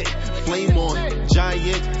 It's lit, flame on,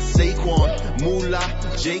 Giant, Saquon, Moolah,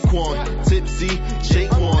 Jaquan, Tipsy,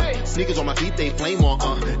 Jaquan. Sneakers on my feet, they flame on,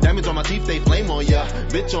 diamonds on my teeth, they flame on, yeah.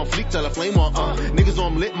 Bitch on fleek, tell her flame on, niggas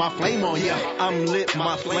on lit, my flame on, yeah. I'm lit,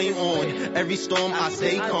 my flame on, every storm I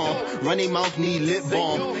stay calm. Running mouth need lip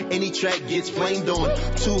balm. Any track gets flamed on.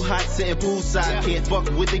 Too hot sitting poolside. Can't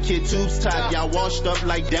fuck with the kid tubes tied. Y'all washed up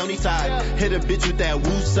like Downy Tide. Hit a bitch with that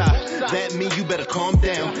woo side. That mean you better calm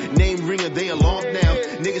down. Name ringer, they alarm now.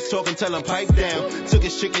 Niggas talking, tell them pipe down. Took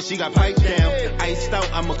his chick and she got piped down. Iced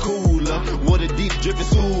out, I'm a cooler. Water deep dripping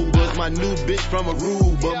Suba's. My new bitch from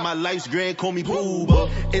Aruba. My life's grand, call me Pooba.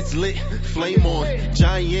 It's lit, flame on.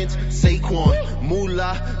 Giant, Saquon,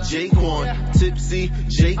 Moolah, Jaquan, Tipsy,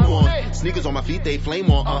 Jaquan. Sneakers on my feet, they flame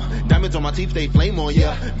on, diamonds on my teeth, they flame on,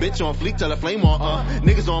 yeah. Bitch on fleek, tell her flame on,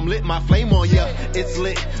 niggas on lit, my flame on, yeah. It's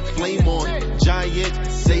lit, flame on, Giant,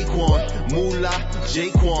 Saquon, Moolah,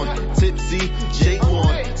 Jaquan, Tipsy,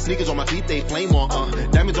 Jaquan. Sneakers on my feet, they flame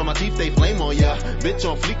on, diamonds on my teeth, they flame on, yeah. Bitch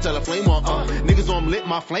on fleek, tell her flame on, niggas on lit,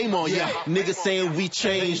 my flame on, yeah. Niggas saying we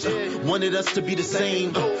changed, wanted us to be the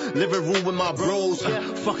same. Living room with my bros,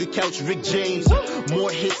 fuck a couch, Rick James. More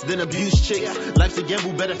hits than abused chicks. Life's a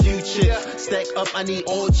gamble, better few chips. Stack up, I need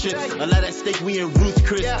all chips. A lot of steak, we in Ruth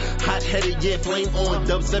Chris. Hot headed, yeah, flame on.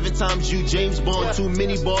 Dub 7 times, you James Bond. Too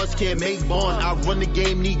many bars, can't make bond. I run the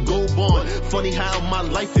game, need gold bond. Funny how my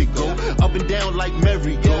life it go. Up and down like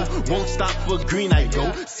merry-go. Won't stop for green, I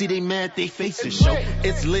go. See they mad, they faces show.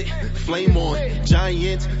 It's lit, flame on.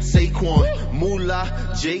 Giant, Saquon, Moolah,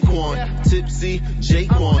 Jaquan, Tipsy,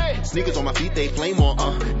 Jaquan. Sneakers on my feet, they flame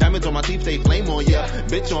on. Diamonds on my teeth, they flame on, yeah.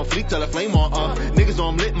 Bitch on fleek, tell her flame on, niggas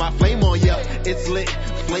on lit, my flame on, yeah. It's lit,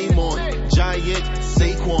 flame on. Giant,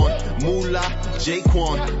 Saquon, Moolah,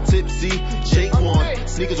 Jaquan, Tipsy, Jaquan.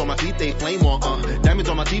 Sneakers on my feet, they flame on, diamonds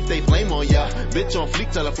on my teeth, they flame on, yeah. Bitch on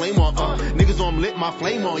fleek, tell her flame on, niggas on lit, my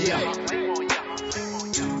flame on, yeah.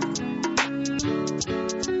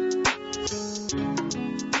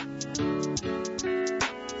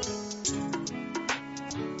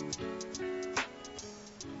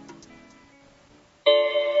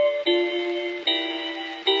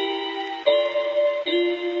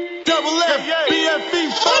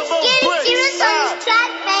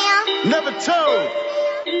 Never told.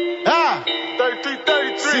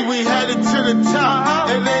 33. See, we headed to the top,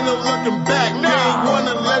 and ain't no looking back. They ain't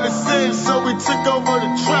wanna let us in, so we took over the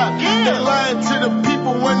trap. They lying to the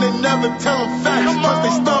people when they never tell them facts. Cause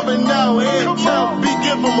they starving out here, tell B,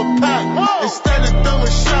 give them a pack. Instead of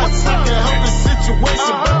throwing shots, I can help the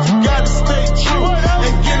situation, but you gotta stay true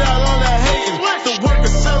and get out all that hating. The work will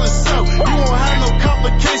sell itself. You won't have no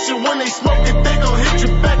complication when they smoke it. They gon' hit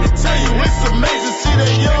you back and tell you it's amazing. See,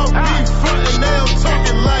 they all be frontin', they don't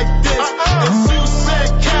talking like this. And you said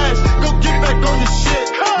cash, go get back on the shit.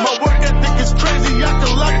 My work ethic is crazy, I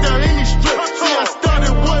can lock down any strip. See, I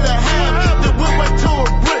started with a half, then went right to a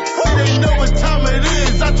brick. See, they know what time it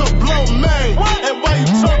is, I told blow man. And why you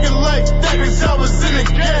talking like that? Cause I was in the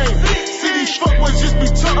game. See, these fuckboys just be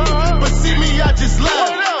talking, but see me, I just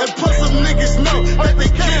laugh. And plus some niggas know that they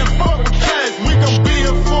can't fuck with cash. We gon' be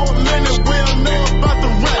here for a minute, we don't know about the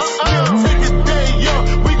rest. We don't take a day, yo,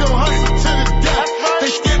 we gon' hustle to the death. They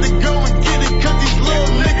scared to go and get it, cause these little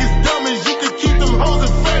niggas dumb as you can keep them hoes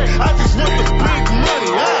in fair. I just want the big money,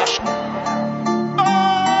 yeah,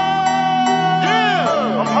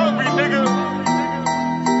 I'm hungry, nigga.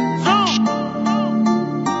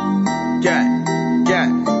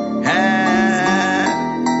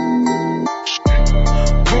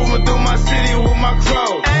 Moving through my city with my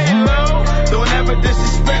crow. Don't ever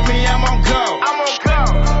disrespect me, I'm on go.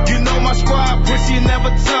 You know my squad, pussy never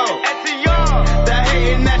told. That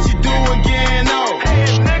hating that you doing, getting old.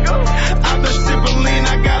 I've been sipping lean,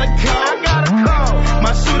 I got a cold.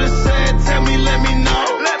 My shooter said, tell me, let me know.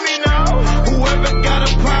 Whoever got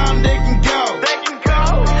a problem, they can go.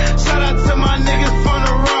 Shout out to my niggas from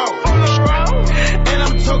the road. And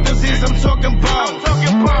I'm talking Z's, I'm talking bones.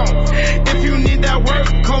 If you need that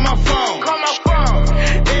work, call my phone.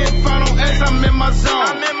 If I don't ask, I'm in my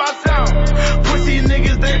zone. Pussy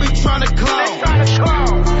niggas, they be tryna clone.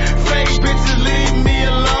 Fake bitches, leave me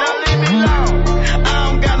alone. I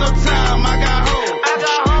don't got no time, I got hoes.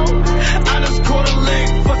 I just caught a lick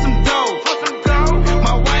for some dough.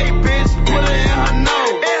 My white bitch put it in her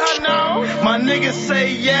nose. My niggas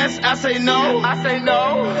say yes, I say no.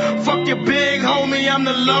 Fuck your big homie, I'm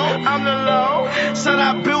the low. Shout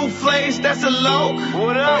out Bill Flays, that's a low.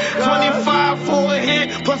 25 for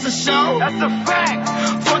wants a show. That's a fact.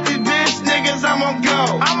 Fuck these bitch niggas, I'm gon'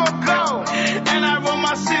 go. And I run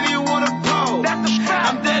my city with a pole. That's a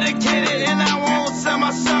fact. I'm dedicated and I won't sell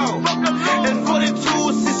my soul. And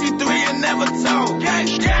 42, 63 and never told. Gang,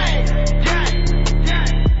 gang, gang,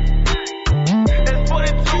 gang. And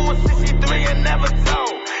 42, 63 and never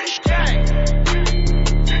told. Gang.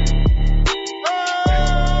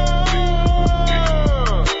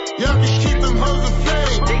 Y'all can keep them hoes in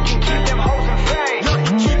fame. They can keep them hoes in fame. Y'all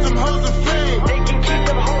can keep them hoes in fame. They can keep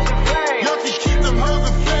them hoes in fame. Y'all can keep them hoes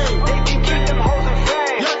in fame. They can keep them hoes in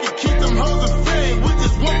fame. Y'all can keep them hoes in fame. We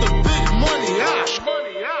just want the big money,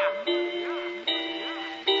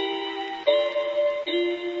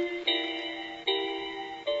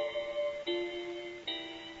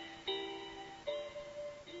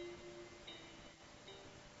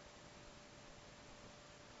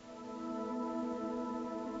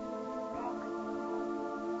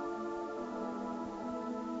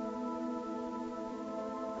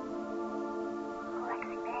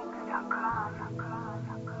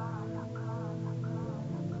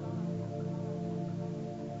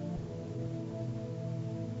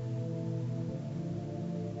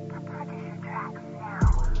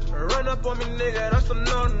 Run up on me, nigga, that's a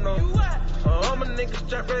no-no. All my niggas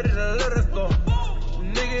strapped ready to let her go.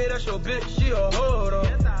 Nigga, that's your bitch, she a hold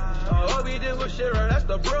on. All we did was shit, right, that's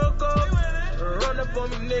the bro code. Run up on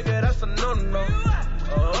me, nigga, that's a no-no.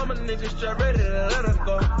 All my niggas strapped ready to let her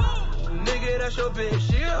go. Nigga, that's your bitch,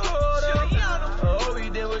 she a hold on. All we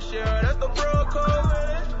did was shit, right, that's the bro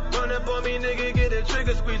code. Run up on me, nigga, get the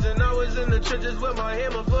trigger squeezing. I was in the trenches with my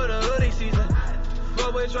hammer for the hoodie season.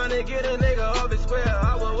 But we're trying to get a nigga off his square.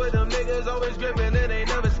 I was with them niggas always gripping and they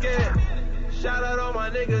never scared. Shout out all my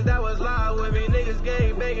niggas that was live with me. Niggas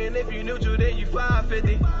gang banging, if you neutral then you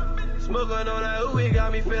 550. Smoking on that ooey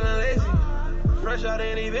got me feeling lazy. Fresh out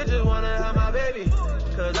any bitches wanna have my baby.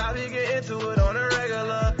 Cause I be getting to it on a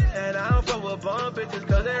regular. And I don't fuck with bum bitches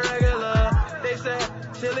cause they regular. They say,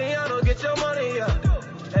 Chiliano, get your money up.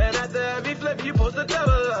 And after every flip you post a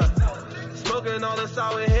double up. Smoking all the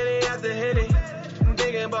sour Henny after Henny.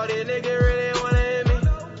 Thinking about it, nigga really wanna hit me.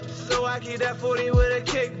 So I keep that 40 with a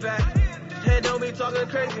kickback. And don't be talking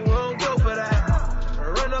crazy, we don't go for that.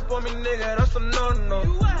 Run up on me, nigga, that's a no-no.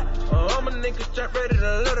 All my niggas strapped ready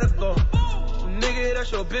to let her go. Nigga,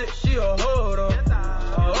 that's your bitch, she a hold on.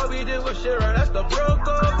 All we did was shit, right, that's the bro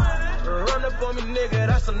code. Run up on me, nigga,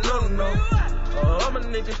 that's a no-no. All my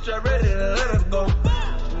niggas strapped ready to let her go.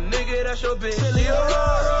 Nigga, that's your bitch, she a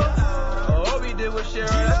hold on. All we did was shit,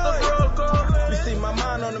 right, that's the bro code. You see my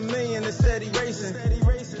mind on a million and steady racing.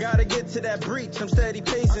 Gotta get to that breach, I'm steady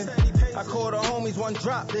pacing. I call the homies one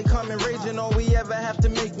drop, they coming raging. All we ever have to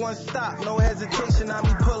make one stop. No hesitation, I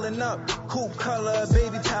be pulling up. Coupe color,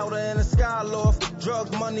 baby powder and a skyloft.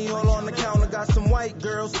 Drug money all on the counter, got some white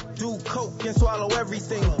girls. Do coke and swallow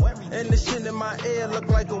everything. And the shit in my ear look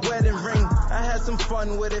like a wedding ring. I had some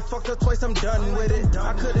fun with it, fucked her twice, I'm done with it.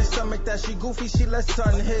 I couldn't stomach that, she goofy, she let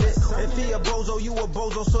sun hit it. If he a bozo, you a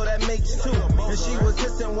bozo, so that makes two. And she was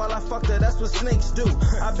hissing while I fucked her, that's what snakes do.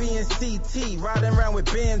 I be in CT, riding around with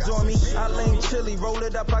bands on me. I lame chili, roll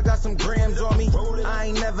it up, I got some grams on me. I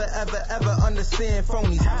ain't never, ever, ever understand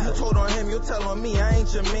phonies. You told on him, you'll tell on me, I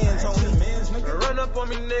ain't your man, Tony. Run up on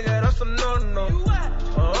me, nigga, that's a no-no.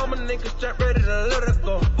 All my niggas strapped ready to let her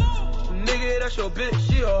go. Nigga, that's your bitch,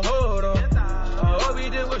 she a hold on. All we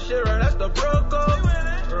did was shit, right, that's the bro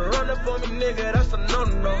code. Run up on me, nigga, that's a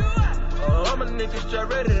no-no. All my niggas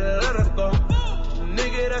strapped ready to let her go.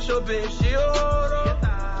 Nigga, that's your bitch, she a hold on.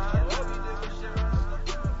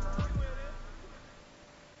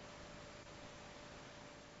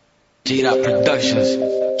 J-Dot Productions.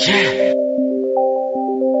 Yeah.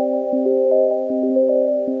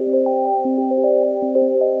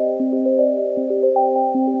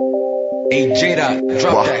 Hey J-Dot,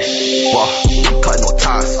 drop that shit. Cutting no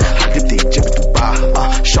ties. I dip deep, jib it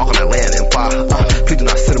Dubai. Shark on that land and fire. Please do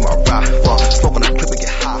not sit in my ride. Smoke on that clip and get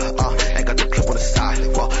high. Ain't got the clip on the side.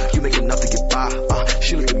 You make enough to get by.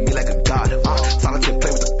 She look at me like a god. Silent can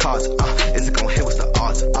play with the cards. Is it gon' hit? What's the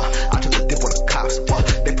odds? I took the dip on the cops.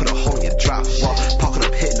 They put a hole in your drop. Parking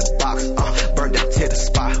up, hitting the box. Burn that tear the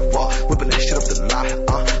spot. Whipping that shit up the lot.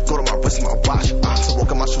 Go to my wrist and my watch. So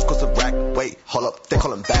walking my shoes cause the rack. Wait, hold up, they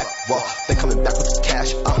callin' back. They coming back with the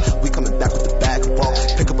cash. We coming back with the bag.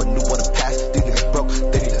 Pick up a new one and pass. These niggas broke,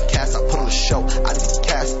 they need a cast. I put on the show, I need the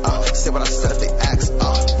cash. Say what I said if they ask.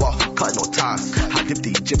 Cutting no ties. I dip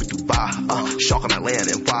the Egypt Dubai. Shark on that land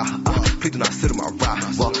and why. Please do not sit in my ride.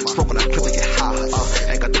 Smoke on that clip and get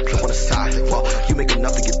high. Ain't got the clip on the side. You make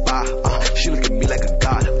enough to get by. She look at me like a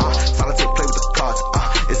god. Silent take play with the cards.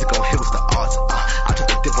 Is it gon' hit? What's the odds? I took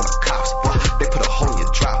the dip on the cops. They put a hole in your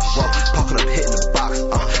drop.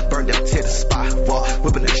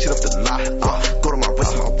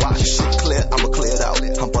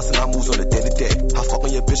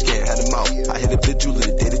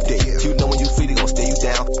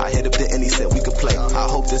 I hit up the end, he said we could play. I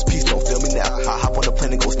hope this piece don't feel me now. I hop on the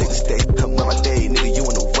plane and go state to state. I'm on my day, nigga, you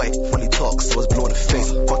in the way. Funny talk, so it's blue in the face.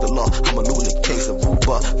 Fuck the law, I'm a new in the case.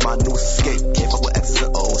 Aruba, my new escape. Can't fuck with X's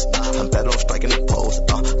and O's. I'm better off striking the pose.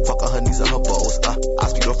 Fuck her knees and her bows. I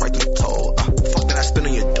speak off right through the toe. Fuck that I spin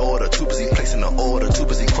on your daughter. Too busy placing the order. Too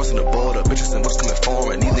busy crossing the border. Bitches and what's coming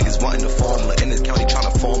foreign. These niggas wanting the formula. In this county trying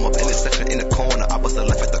to form up. In this section in the corner. I bust a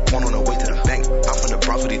left at the corner on the way to the bank. I'm from the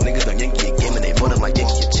Bronx for these niggas on Yankee a game and they more than like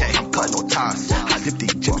Yankee a chain. I'm cutting no ties. I dip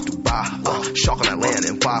these Jimmy Dubai. Shark on that land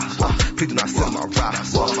and why. Please do not send my ride.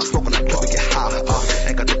 Smoke on that clip and get high.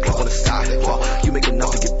 Ain't got the club on the side. You make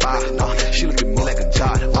enough to get by. She look at me like a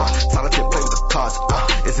god. Solitaire play with the cards.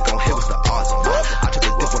 Is it gon' hit with the odds? I took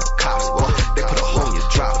a dip on the cops. They put a hole in your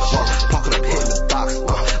drop. Parking up here in the box.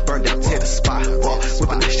 Burn down, tear the spot.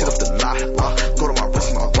 Whipping that shit off the lot. Go to my wrist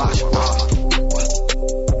and my watch.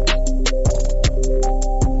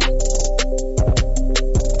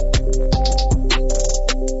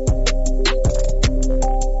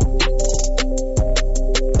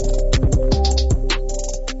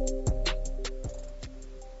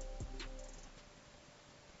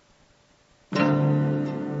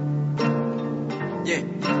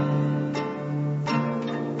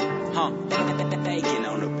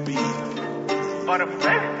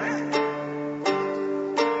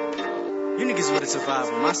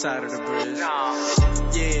 Side of the bridge.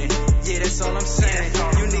 Yeah, that's all I'm saying.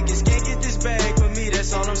 You niggas can't get this bag with me,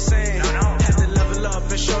 that's all I'm saying. Had to level up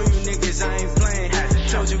and show you niggas I ain't playing.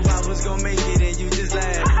 Told you I was gonna make it and you just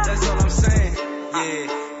laughed. That's all I'm saying.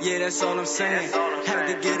 Yeah, that's all I'm saying. Had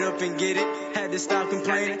to get up and get it. Had to stop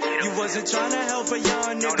complaining. You wasn't trying to help a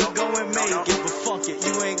young nigga go and make it. But fuck it,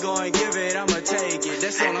 you ain't gonna give it, I'ma take it.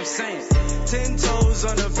 That's all I'm saying. 10 toes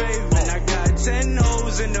on the pavement. I got 10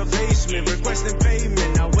 hoes in the basement requesting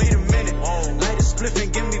payment. Now wait a minute. Light a spliff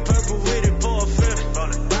and give me purple with it. Pour a fifth.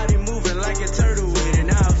 Body moving like a turtle with it.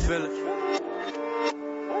 Now I feel it.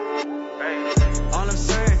 All I'm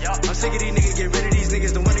saying, I'm sick of these niggas. Get rid of these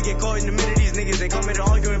niggas. Don't wanna get caught in the middle of these niggas. Ain't coming to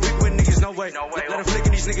arguing big with niggas. No way. Let them flick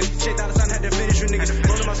at these niggas. Shit out of time had to finish with niggas.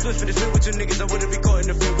 Rolling my spliff for this fit with you niggas. I wouldn't be caught in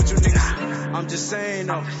the field with you niggas. I'm just saying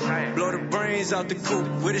though. Blow the brains out the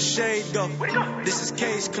coop with a shade go. This is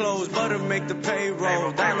case closed. Butter make the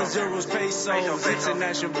payroll. Dollars, euros, pesos.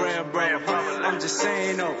 International brand, bro. I'm just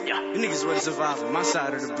saying though. You niggas would survive on my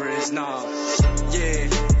side of the bridge. Nah.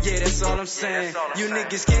 Yeah, that's all I'm saying. You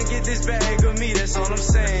niggas can't get this bag of me. That's all I'm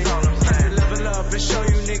saying. Had to level up and show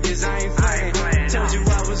you niggas I ain't playing. Told you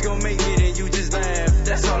I was gonna make it and you just laughed.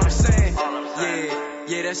 That's all I'm saying.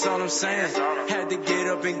 Yeah, that's all I'm saying. Had to get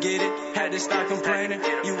up and get it. Had to stop complaining.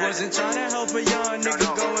 You wasn't trying to help a young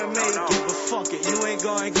nigga go and make it. But fuck it, you ain't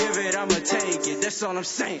gonna give it, I'ma take it. That's all I'm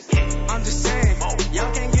saying. I'm just saying,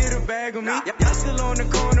 y'all can't get a bag of me. Y'all still on the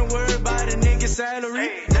corner worried about a nigga's salary.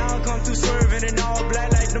 Now I come through swerving and all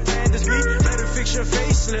black like the Panthers be. Better fix your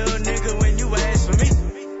face, little nigga, when you ask for me.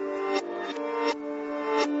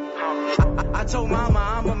 I told mama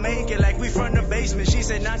I'ma make it like we from the basement. She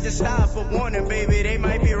said not to stop for warning, baby, they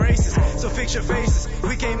might be racist. So fix your faces.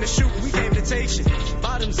 We came to shoot, we came to take shit.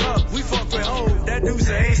 Bottoms up, we fuck with hoes, that dude's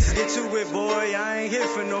a ace. Get to it, boy, I ain't here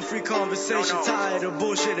for no free conversation. Tired of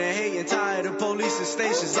bullshit and hating, tired of police and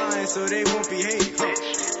stations lying so they won't be hating.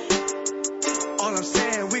 All I'm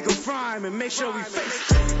saying, we gon' fry 'em and make sure we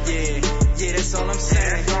face it. Yeah, that's all I'm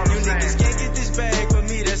saying. You niggas can't get this bag with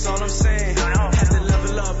me, that's all I'm saying. Had to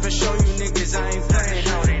level up and show you niggas I ain't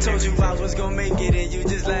playing. Told you I was gon' make it and you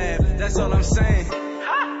just laughed. That's all I'm saying.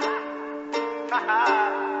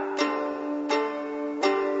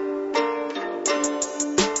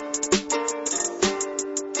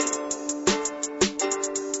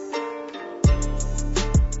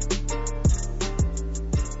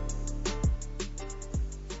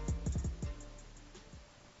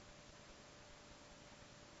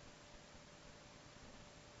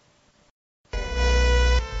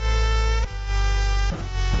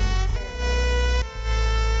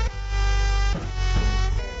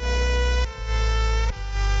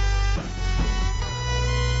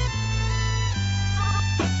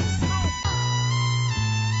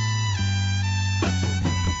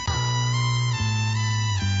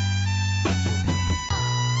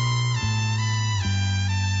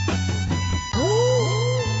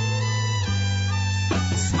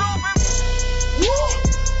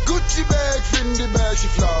 She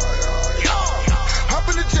fly, hop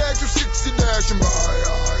in the Jag 260 dash and buy,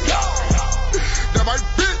 that my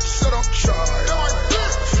bitch, so don't try, that my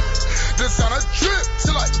bitch, this on a trip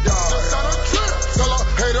till I die, this on a trip, tell her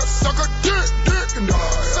hater suck a dick and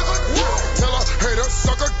die, tell her hater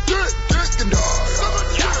suck a dick and die,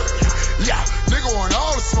 yeah, nigga want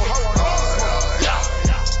all the smoke, I want all the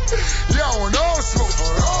smoke,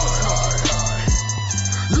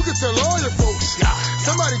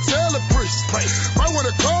 Somebody tell the priest. Might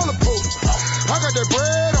wanna call the pope. I got that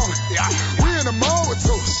bread on it. We in the mall with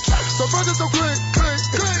toast. So budget so clink, clink,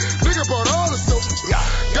 clink. Nigga bought all the soap.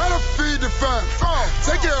 Gotta feed the fam.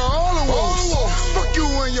 Take care of all the wolves. Fuck you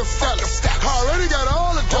and your salad. I already got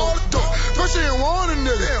all the dope. But she ain't want a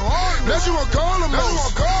nigga. Now she won't call him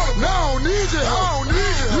most. Now I don't need your help.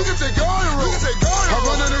 You can take all your roles. I'm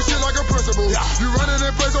running this shit like a principal. You running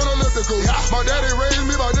in place on elliptical. My daddy raised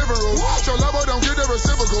me by different rules. So level don't get the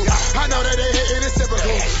reciprocal. I know that they hating it's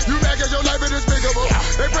typical. You mad cause your life is despicable.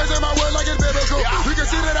 They praising my word like it's biblical. You can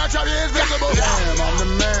see that I try to be invisible. Damn, I'm the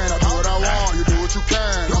man. I do what I want. You do what you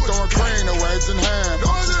can. I'm throwing cream, the waves in hand.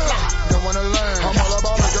 Don't wanna learn. I'm all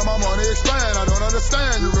about making my money expand. I don't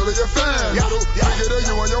understand. You really a fan. Little figure that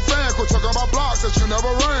you and your fan. Quit talking about blocks that you never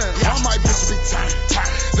ran. I might bitch be time.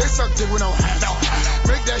 They suck dick with no hands.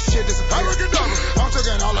 Make that shit disappear. I'm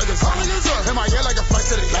talking all like this. In my ear like a flight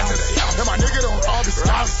to the end. And my nigga don't all be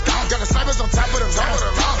scouts. Got the snipers on top of the round.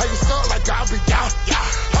 How you stuck like I'll be down.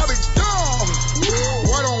 I'll be down.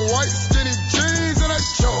 White on white, skinny jeans and a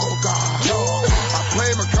choker. I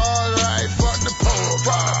play my cards right, fuck the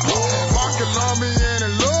poker. Walking on me in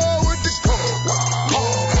love with the coke.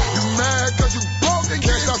 You mad cause you broke and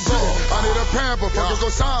can't stop broke. I need a pamper, fuckers go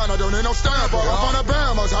sign. I don't need no stamper. Up on the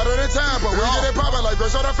Bahamas, hotter than Tampa. We get it poppin' like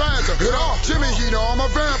Grace or the Phantom. Hit off, Jimmy, he know I'm a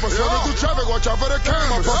vampire. Swerving through traffic, watch out for the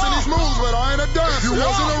camera. Bustin' these moves, but I ain't a dancer. You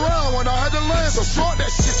wasn't around when I had to land, so fuck that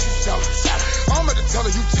shit you tell. I'm at the teller,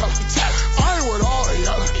 you tell. I ain't with all the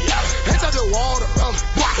yelling. Hands out the wall, the relevant.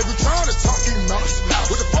 If you trying to talk, email us.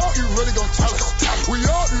 What the fuck you really gon' tell us? We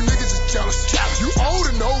all you niggas is jealous. You old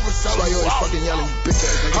and overzealous. Why you always fucking yelling, you bitch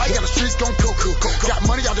ass nigga? I got the streets gon' cuckoo. Got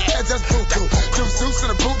money out the ads, that's boo-boo. Two suits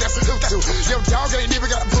and a boot, that's a tutu. Your dog ain't even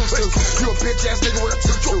got a boost too. You a bitch ass nigga with a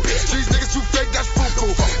tutu. These niggas too fake, that's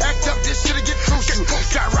foo-foo. Act up, this shit'll get crucial.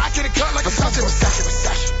 Got rock in the cut like a sausage.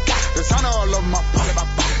 Designer all over my body.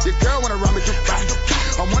 Your girl wanna run me, you got it.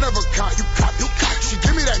 I'm one of a kind, you cop. She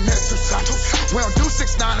give me that net Susato. We don't do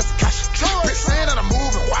 6ix9ine, that's cash. Bitch saying that I'm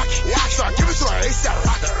moving, walking. So I give it to her ASAP.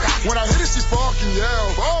 When I hit it, she fucking yell.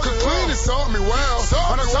 Cause clean and salt me well.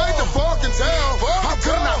 On the tight to fucking tell. How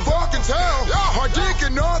could I fucking tell? Her dick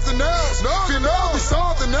and nothing else. Female be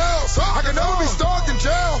something else. I can never be stuck in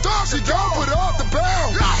jail. She gon' put up the bell.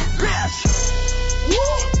 Bitch.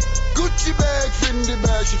 Gucci bag, Fendi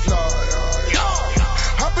bag, she fly.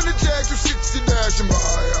 Hop in the Jag 260 dash and buy.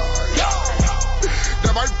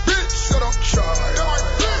 That my bitch, so don't try.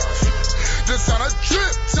 This on a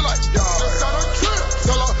trip till I die.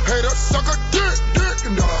 Tell her hater suck a dick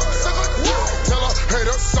and die. Tell her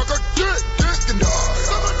hater suck a dick and die.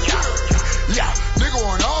 Yeah, nigga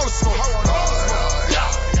want all the smoke.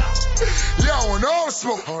 Yeah, I want all the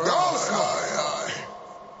smoke. All the smoke.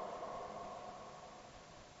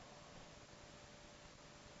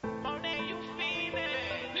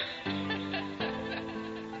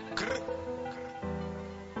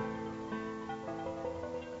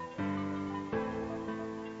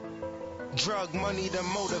 Drug money that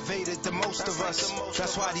motivated the most of us.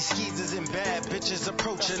 That's why these skeezers and bad bitches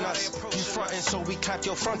approaching us. You frontin' so we clap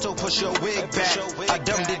your frontal, push your wig back. I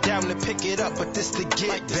dumbed it down to pick it up, but this the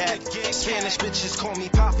get back. Spanish bitches call me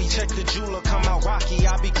Poppy, check the jeweler, come out rocky.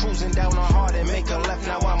 I be cruising down the hard and make a left,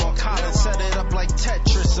 now I'm on Collins. Set it up like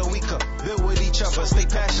Tetris so we could build with each other. Stay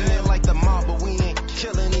passionate like the mob, but we ain't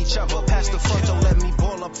killing each other. Pass the frontal, let me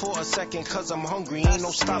ball up for a second, cause I'm hungry. Ain't no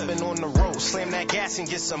stopping on the road. Slam that gas and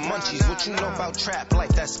get some munchies. What you know about trap life?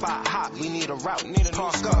 That spot hot. We need a route.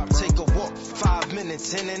 Park up, take a walk. 5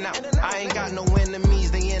 minutes in and out. I ain't got no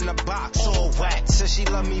enemies. They in the box all whack. Says she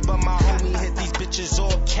love me, but my homie hit these bitches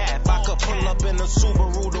all cap. I could pull up in a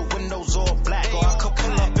Subaru, the windows all black. Or I could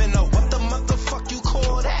pull up in a what the motherfuck you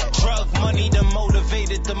call that? Drug money that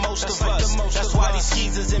motivated the most of us. That's why these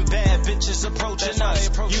skeezers and bad bitches approaching us.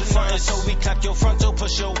 You frontin' so we clap your frontal,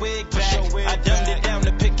 push your wig back. I dumbed it down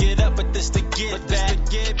to pick it up, but this the get back.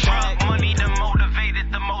 Drug money that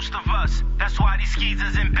motivated the most of us. That's why these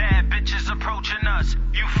skeezers and bad bitches approaching us.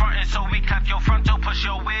 You frontin' so we clap your frontal, push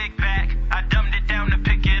your wig back. I dumbed it down to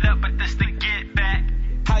pick it up, but this the get back.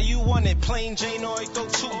 How you want it? Plain Jane or it go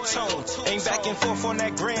two-tone? Ain't back and forth on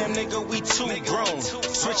that gram, nigga, we too grown.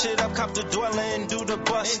 Switch it up, cop the dweller and do the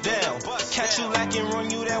bust down. Catch you lacking, run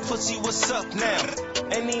you down, pussy, what's up now?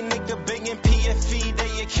 Any nigga begging PFE,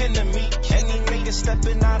 they akin to me. Any nigga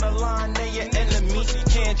stepping out of line, they your enemy.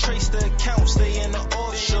 Can't trace the accounts, they in the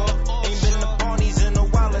offshore. Ain't been the Barneys in a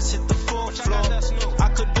while, let's hit the fourth floor. I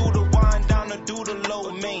could do the wind down or do the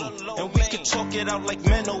low main. And we could talk it out like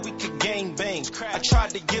men or we could gang bang. I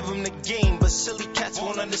tried to give him the game, but silly cats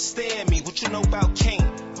won't understand me. What you know about Kane?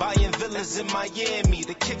 Buying villas in Miami.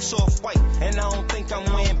 The kicks off white, and I don't think I'm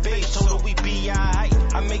wearing beige. Told her we be alright.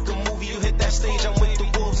 I make a movie, you hit that stage. I'm with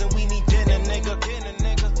the wolves, and we need dinner, nigga.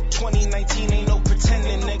 2019 ain't no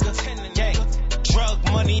pretending, nigga. Gang. Drug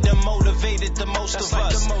money that motivated the most of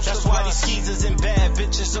us. That's why these skeezers and bad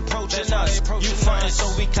bitches approaching us. You frontin',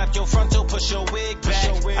 so we clap your frontal, push your wig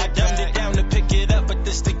back. I dumbed it down to pick it up, but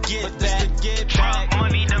this to get back. Drug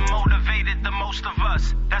money that motivated the most of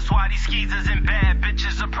us. That's why these skeezers and bad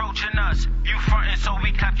bitches approaching us. You frontin', so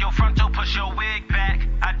we clap your frontal, push your wig back.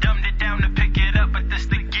 I dumbed it down to pick it up, but this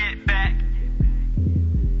to get back.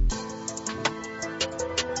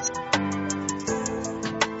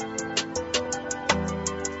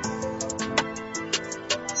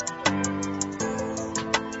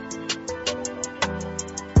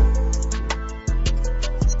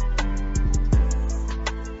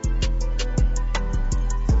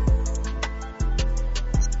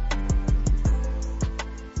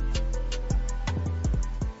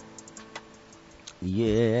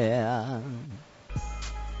 Yeah.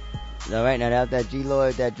 All right, now that G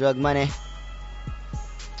Lloyd, that drug money.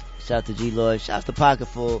 Shout out to G Lloyd. Shout out to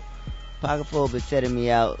Pocketful. Pocketful been setting me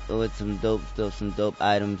out with some dope stuff, some dope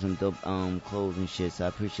items, some dope clothes and shit. So I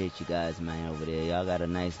appreciate you guys, man, over there. Y'all got a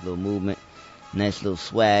nice little movement, nice little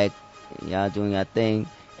swag. Y'all doing your thing,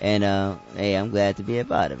 and hey, I'm glad to be a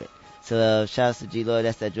part of it. So shout out to G Lloyd.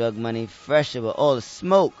 That's that drug money. Fresher with all the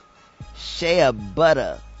smoke. Shea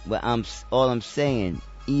butter. But all I'm saying,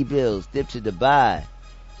 E-Bills, Dip to Dubai,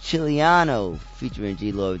 Chiliano featuring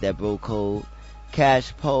G Lloyd with that bro code,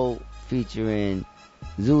 Cash Poe featuring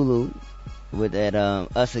Zulu with that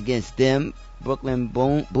Us Against Them, Brooklyn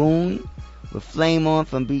Boone with Flame On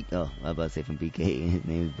from I was about to say from BK, his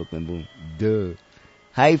name is Brooklyn Boone. Duh.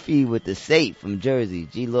 Hyphy with The Safe from Jersey,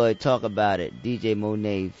 G Lloyd Talk About It, DJ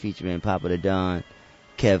Monet featuring Papa the Don,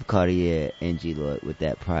 Kev Cartier, and G Lloyd with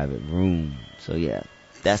that Private Room. So yeah.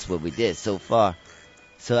 That's what we did so far.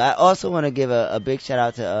 So I also want to give a big shout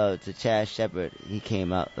out to Chad Shepard. He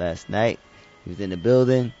came out last night. He was in the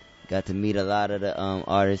building. Got to meet a lot of the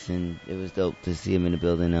artists, and it was dope to see him in the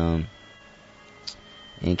building and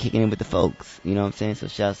kicking it with the folks. You know what I'm saying? So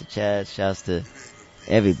shouts to Chad. Shouts to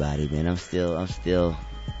everybody, man.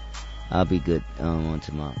 I'll be good on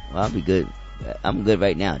tomorrow. Well, I'll be good. I'm good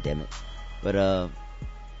right now, damn it. But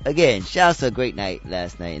again, shouts to a great night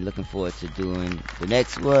last night, and looking forward to doing the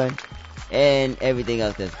next one and everything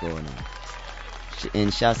else that's going on.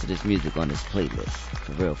 And shouts to this music on this playlist.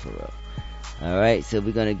 For real, for real. Alright, so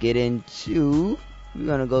we're gonna go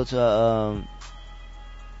to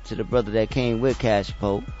the brother that came with Cash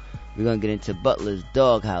Poe. We're gonna get into Butler's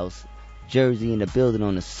Doghouse, Jersey in the building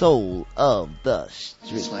on the soul of the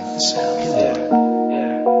street. It's like the sound.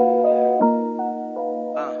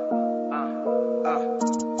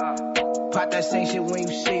 Pop that same shit when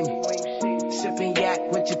you see me. Sipping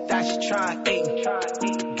yak with your thoughts, you trying to eat me.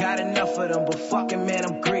 Got enough of them, but fucking man,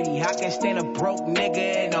 I'm greedy. I can't stand a broke nigga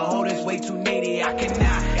and the hoe that's way too needy. I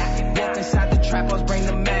cannot walk inside the trap house, bring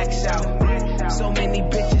the max out. So many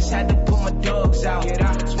bitches had to put my dogs out.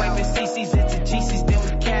 Swiping CC's into GC's,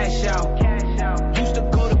 then we cash out. Used to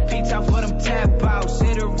go to P-Town for them tap outs.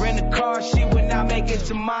 Hit her in the car, she would not make it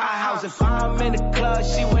to my house. If I'm in the club,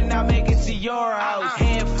 she would not make it to your house.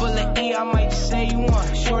 Handful of E, I might just say you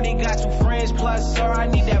want. Shorty got 2 friends plus, sir, I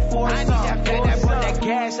need that foursome. That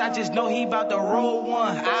gas, I just know he about to roll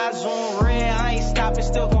one. Eyes on red, I ain't stopping,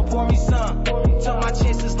 still gon' pour me some. Took my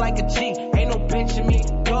chances like a G, ain't no bitch in me.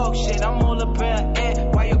 Dog shit, I'm all up in her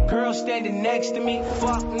head. While your girl standing next to me.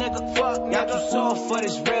 Fuck nigga, y'all too soft for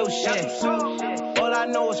this real shit. All I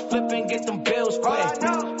know is flip and get them bills quick.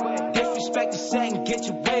 Disrespect the set and get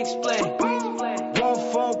your wig split. One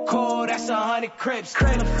phone call, that's 100 crips.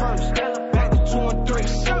 Killer first, back to 2 and 3.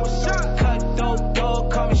 Cut dope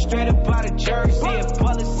dog, coming straight up out of Jersey. If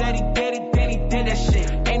Butler said he did it, then he did that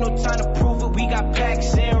shit. Ain't no time to prove it, we got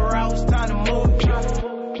packs and routes, time to move.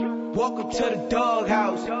 Welcome to the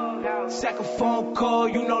doghouse. Second phone call,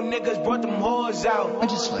 you know niggas brought them whores out. I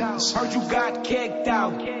just like this. Heard you got kicked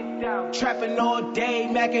out. Trapping all day,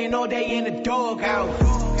 macking all day in the doghouse.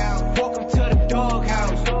 Welcome to the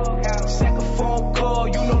doghouse. Second phone call,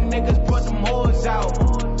 you know niggas brought them whores out.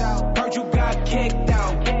 Heard you got kicked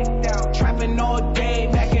out. Trapping all day,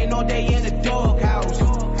 macking all day in the doghouse.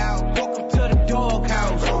 Welcome to the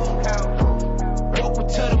doghouse. Welcome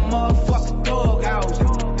to the motherfucking doghouse.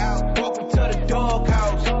 Welcome to the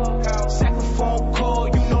doghouse. Second phone call,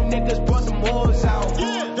 you know niggas brought them whores out.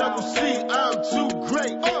 Yeah, double C, I'm too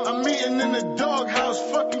great. I'm eating in the doghouse,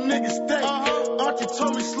 fuck you niggas stay. Auntie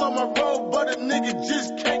told me slow my roll, but a nigga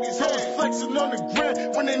just can't. These hoes flexing on the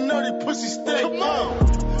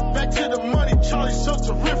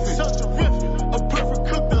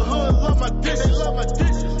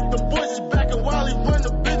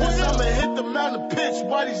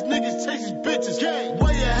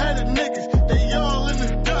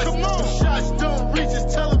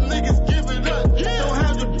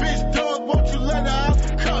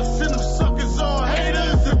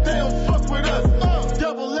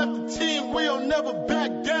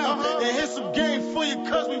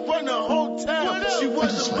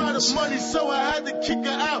wasn't about the money, so I had to kick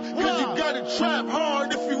her out. Cause you gotta trap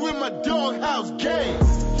hard if you in my doghouse game.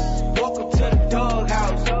 Welcome to the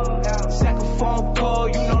doghouse. Second phone call,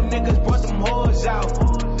 you know niggas brought them whores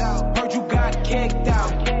out. Heard you got kicked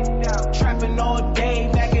out. Trapping all day,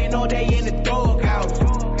 macking all day in the doghouse.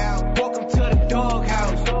 Welcome to the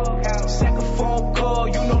doghouse. Second phone call,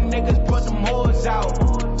 you know niggas brought them whores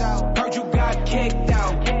out. Heard you got kicked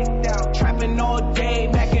out. Trapping all day,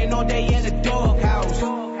 macking all day in the doghouse.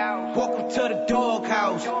 Welcome to the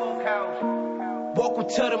doghouse. Welcome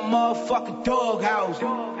to the motherfucking doghouse.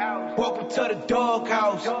 Welcome to the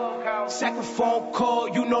doghouse. Second phone call,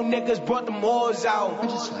 you know niggas brought them whores out.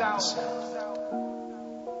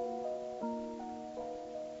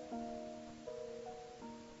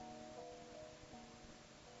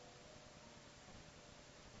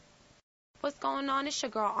 What's going on? It's your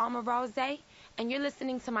girl Alma Rose, and you're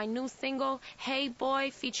listening to my new single, Hey Boy,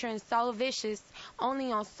 featuring Soul Vicious,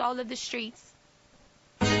 only on Soul of the Streets.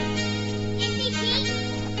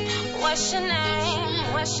 What's your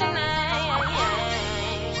name? What's your name?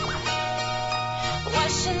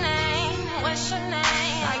 What's your name? What's your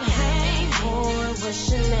name? Like, hey boy,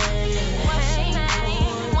 what's your name? What's your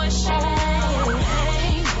name? What's your name?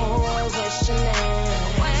 Hey boy, what's your name?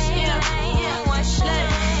 What's your name? What's your name?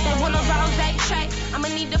 They want a rose track, I'ma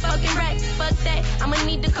need the fucking rack. Fuck that, I'ma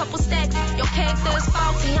need a couple stacks. Your character is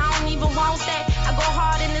faulty, I don't even want that. I go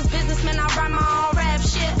hard in this business, man, I write my own rap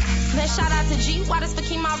shit. Man, shout out to G, Waters for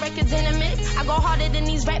keep my records in the mix. I go harder than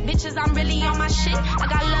these rap bitches, I'm really on my shit. I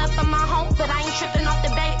got love for my home, but I ain't tripping off the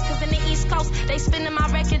bait. Cause in the East Coast, they spinning my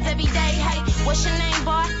records every day. Hey, what's your name,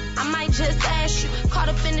 boy? I might just ask you. Caught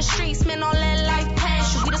up in the streets, man, don't let life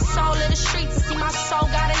pass you. We the soul of the streets, and see my soul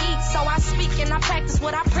gotta eat. So I speak and I practice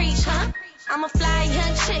what I preach, huh? I'm a fly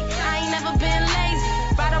young chick, I ain't never been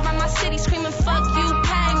lazy. Ride around my city screaming, fuck you,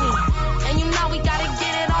 pay me. And you know we gotta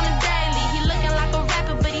get it on the daily. He looking like a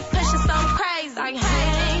rapper, but he pushing something crazy. Like,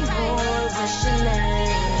 hey boy, what's your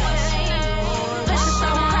name? Pushing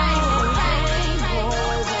something crazy. Hey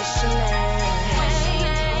boy, what's your name? What's your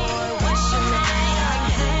name?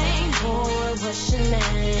 Like, hey boy, what's your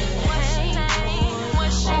name? What's your name?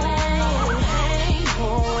 What's your name? Hey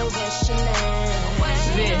boy, what's your name?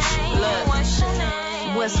 Vish, look,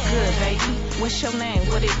 what's good, baby? What's your name?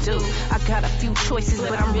 What it do? I got a few choices,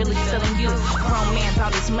 but I'm really feeling you. Grown man,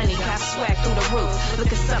 all this money, got swag through the roof.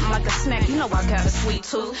 Look at something like a snack, you know I got a sweet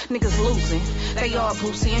tooth. Niggas losing, they all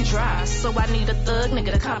boozy and dry. So I need a thug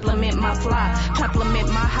nigga to compliment my fly, compliment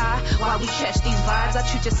my high. While we catch these vibes, I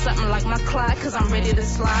treat you something like my Clyde, cause I'm ready to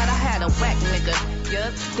slide. I had a whack nigga,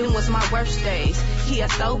 yeah, them was my worst days. He a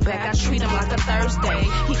throwback, I treat him like a Thursday.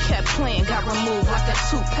 He kept playing, got removed like a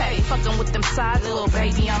toupee. Fucking with them sides, little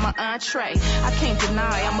baby, I'm an entree. I can't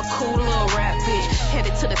deny, I'm a cool little rap bitch.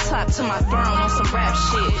 Headed to the top, to my throne on some rap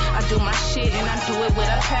shit. I do my shit and I do it with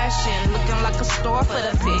a passion. Looking like a store for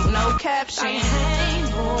the pig, no caption. Like, hey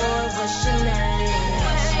boy, what's your name?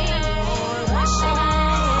 Hey boy, what's your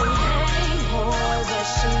name? Hey boy,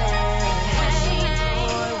 what's your name? Hey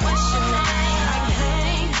boy, what's your name? Like,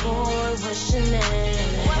 hey boy, what's your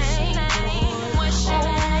name? What's your name? What's your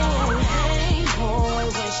name? Hey boy,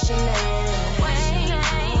 what's your name? What's your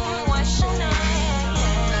name? What's your name?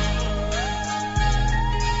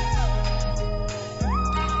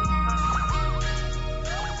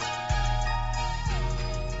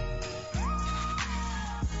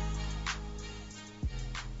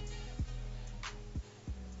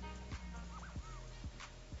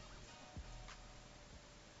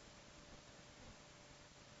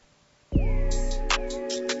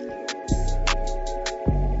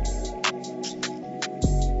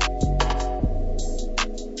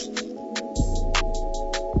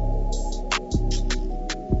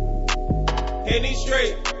 Henny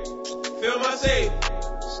straight, feel my safe,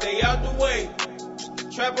 stay out the way,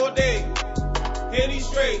 trap all day. Henny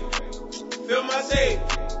straight, feel my safe,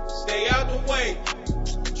 stay out the way,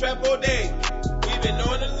 trap all day. We been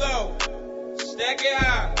on the low, stack it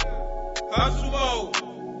high, hustle mode,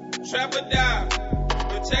 trap or die,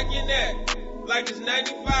 protect your neck like it's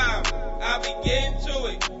 95. I be getting to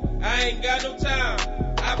it, I ain't got no time.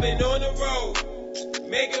 I been on the road,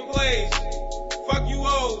 making plays, fuck you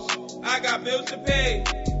hoes. I got bills to pay.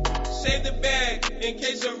 Save the bag in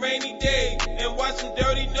case of rainy day. And watch some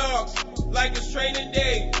dirty knocks like it's training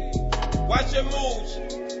day. Watch your moves,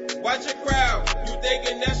 watch your crowd. You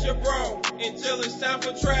thinking that's your bro until it's time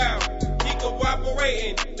for trial. He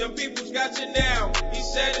cooperating, them people's got you now. He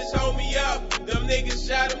said it's hold me up, them niggas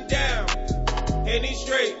shot him down. Henny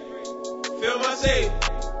straight, feel my safe,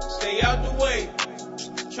 stay out the way.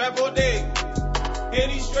 Trap all day,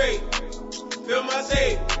 Henny straight, feel my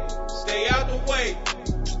safe. stay out the way.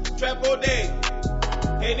 Trap all day,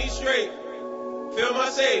 Henny straight. Feel my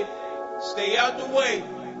safe, stay out the way.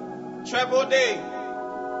 Trap all day,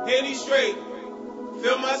 Henny straight.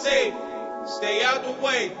 Feel my safe, stay out the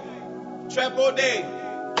way. Trap all day,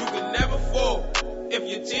 you can never fall if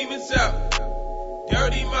your team is up.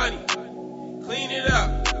 Dirty money, clean it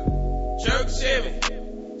up. Jerk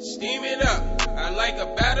salmon, steam it up. I like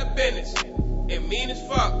a better business, it mean as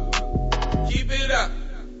fuck. Keep it up,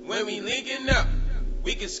 when we linking up.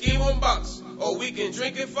 We can scheme on bucks, or we can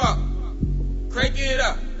drink and fuck. Crank it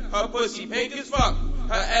up, her pussy pink as fuck.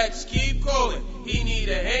 Her ex keep calling, he need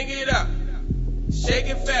to hang it up. Shake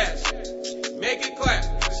it fast, make it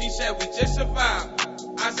clap. She said we just survived,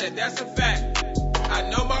 I said that's a fact. I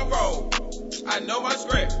know my role, I know my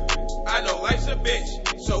script. I know life's a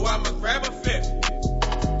bitch, so I'ma grab a fifth.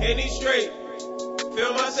 Henny straight,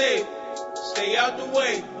 feel my safe, stay out the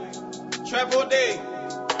way. Trap all day,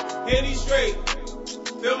 Henny straight,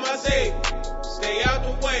 feel my safe, stay out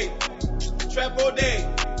the way. Trap all day,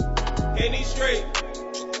 Henny straight,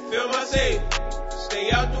 feel my safe,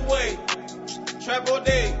 stay out the way. Trap all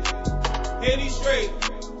day, Henny straight,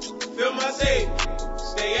 feel my safe,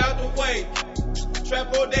 stay out the way.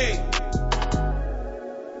 Trap all day.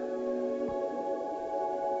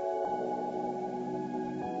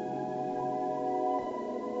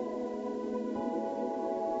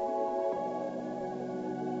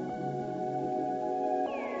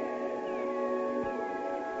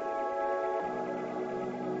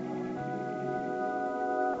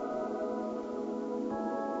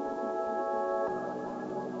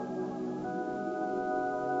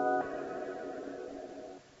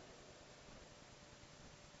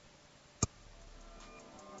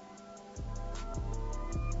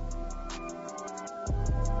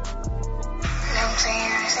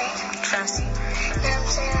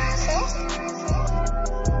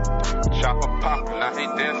 Chopper poppin', now he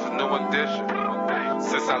dancing, new edition.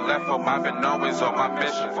 Since I left home, I've been always on my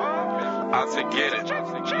mission. Out to get it,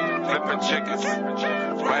 flipping chickens.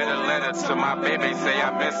 Write a letter to my baby, say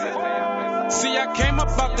I miss it. See, I came up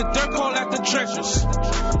out the dirt, call at the trenches.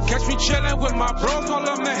 Catch me chillin' with my bros, call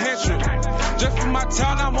them the Hendrick. Just from my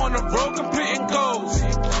town, I'm on the road completing goals.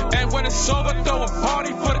 And when it's over, throw a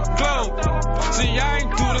party for the globe. See, I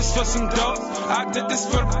ain't do this for some dope. I did this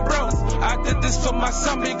for the bros. I did this for my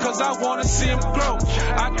son because I wanna see him grow.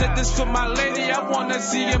 I did this for my lady, I wanna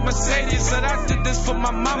see a Mercedes. And I did this for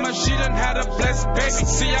my mama, she done had a blessed baby.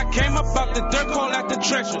 See, I came up out the dirt, call at the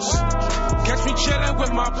trenches. Catch me chillin'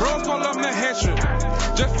 with my bros, call them the Hendrick.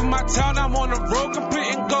 Just from my town, I'm on the road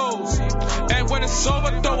completing goals. And when it's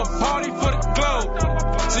over, throw a party for the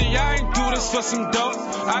globe. See, I ain't do this for some dope.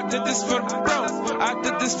 I did this for the bros. I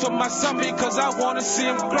did this for my son because I wanna see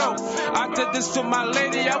him grow. I did this for my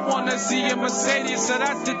lady, I wanna see a Mercedes. Said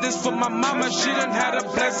I did this for my mama, she done had a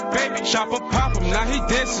blessed baby. Chopper pop him, now he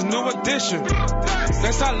dancing, new edition.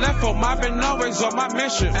 Since I left home, I've been always on my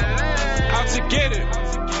mission. Out to get it,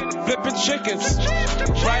 flipping chickens.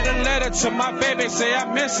 Write a letter to my baby, say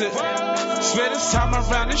I miss it. Swear this time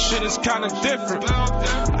around, this shit is kinda different.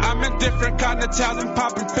 I'm in different kind of towns and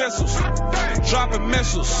popping pistols. Dropping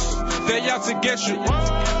missiles, they out to get you.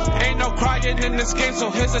 Ain't no crying in this game, so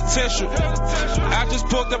here's a tissue. I just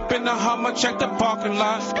pulled up in the Hummer, check the parking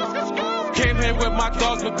lot. Came here with my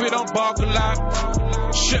dogs, but we don't bark a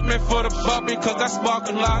lot. Shipment for the bubby, cause I spark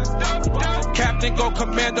a lot. Captain go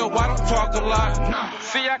commando, I don't talk a lot.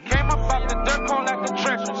 See, I came up out the dirt, call at the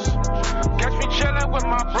trenches. Catch me chillin' with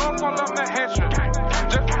my bro, call them the Hendrick.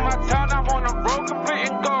 Just from my town, I'm on the road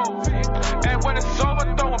completing goals. And when it's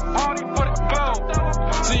over, throw a party for the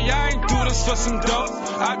globe. See, I ain't do this for some dope.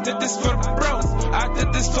 I did this for the bros. I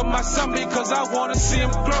did this for my son because I wanna see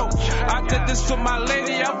him grow. I did this for my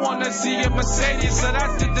lady, I wanna see a Mercedes. Said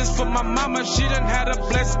I did this for my mama, she done had a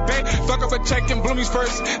blessed baby. Fuck up a check and Bloomies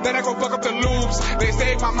first, then I go fuck up the lubes. They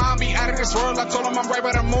say my mom be out of this world, I told them I'm right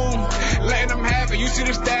by the moon. Letting them have it, you see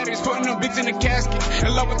the status, putting them beats in the casket.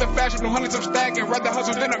 In love with the fashion, no hundreds I'm stacking. Rather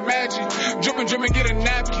hustle than imagine. Drippin', get a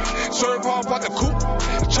napkin. Serve off out the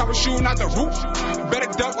coop. Chopper shooting out the roof.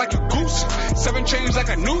 Better duck like a goose. 7 chains like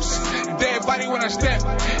a noose. Dead body when I step.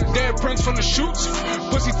 Dead prints from the shoots.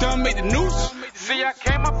 Pussy thumb made the news. See, I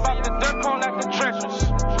came up out the dirt, call at the trenches.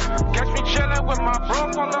 Catch me chillin' with my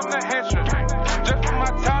bro, call them the Hendrick. Just from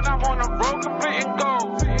my town, I'm on the road completing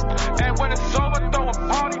goals. And when it's over, throw a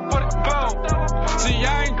party for the globe. See,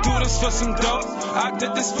 I ain't do this for some dope. I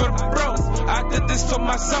did this for the bros. I did this for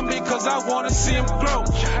my son because I wanna see him grow.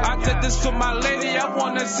 I did this for my lady, I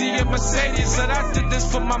wanna see a Mercedes. Said I did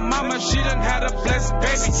this for my mama, she done had a blessed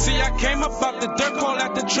baby. See, I came up out the dirt, call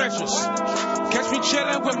at the trenches. Catch me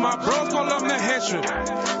chillin' with my bros, call them the henchmen.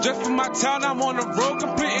 Just for my town, I'm on the road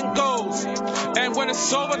completing goals. And when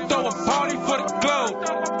it's over, throw a party for the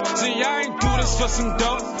globe. See, I ain't do this for some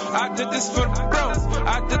dope. I did this for the bros.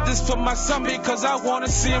 I did this for my son because I wanna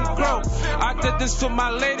see him grow. I did this for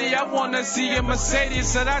my lady, I wanna see a Mercedes.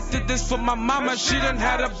 Said I did this for my mama, she done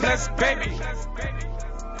had a blessed baby.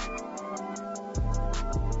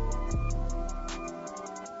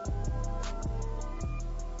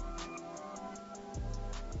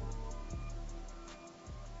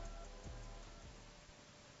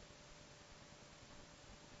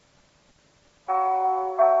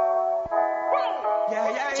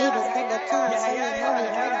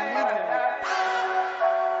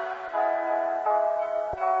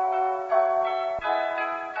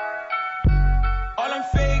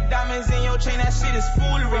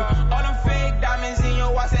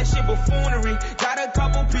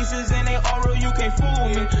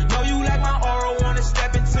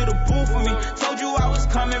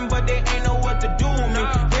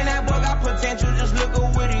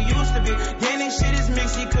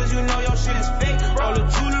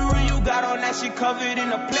 Covered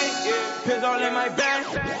in a plate, pills all in my bag,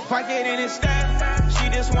 pocket in his stack. She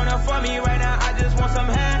just wanna fuck me right now, I just want some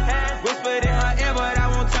hand. Whispered in her ear, but I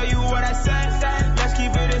won't tell you what I said. Let's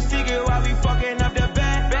keep it a secret while we fucking up the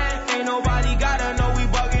bed. Ain't nobody gotta know we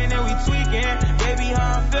bugging and we tweaking. Baby,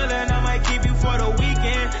 how I'm feeling, I might keep you for the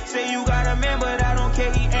weekend. Say you got a man, but I don't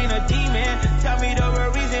care, he ain't a demon. Tell me the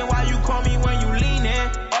real reason why you call me when you leaning.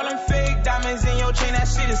 All them fake diamonds in your chain, that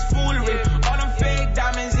shit is foolery. All them fake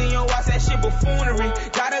diamonds in your watch, that shit buffoonery.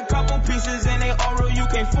 Got a couple pieces and they oral, you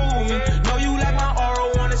can't fool me. Know you like my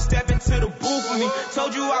oral, wanna step into the booth with me.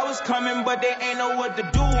 Told you I was coming, but they ain't know what to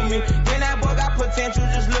do with me. Then that boy got potential,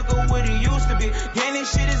 just look at what he used to be. Then this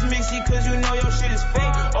shit is mixy, cause you know your shit is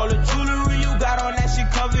fake. All the jewelry you got on, that shit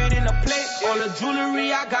covered in a plate. All the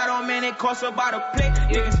jewelry I got on, man, it costs about a plate.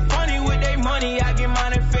 Niggas funny with their money, I get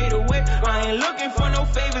mine and fade away. I ain't looking for no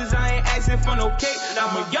favors, I ain't asking for no cake.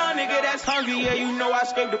 I'm a young nigga that's hungry, yeah, you know I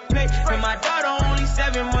scrape the plate. And my daughter only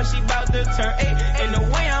 7 months, she bout to turn 8. And the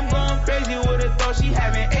way I'm going crazy, would've thought she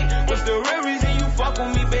having 8. What's the real reason you fuck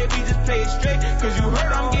with me, baby? Just play it straight. Cause you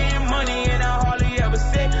heard I'm getting money and I hardly ever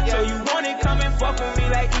say. So you wanna come and fuck with me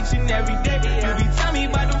like each and every day. You be telling me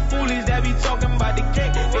about the foolies that be talking about the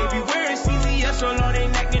cake. They be wearing CCS all on their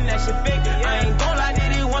neck and that shit fake. I ain't gon' lie,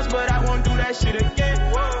 did it once, but I won't do that shit again.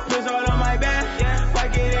 Pills all on my back,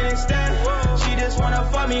 pocket in instead. She just wanna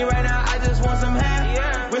fuck me right now, I just want some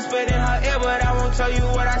hand. Whispered in her ear, but I won't tell you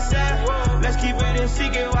what I said. Let's keep it in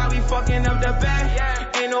secret while we fucking up the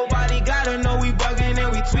bag. Ain't nobody gotta know we bugging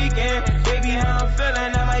and we tweaking. Baby, how I'm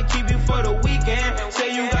feeling, I might keep you for the weekend.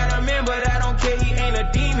 Say you got a man, but I don't care, he ain't a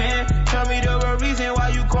demon. Tell me the real reason why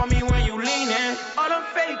you call me when you leaning. All them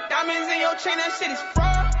fake diamonds in your chain, that shit is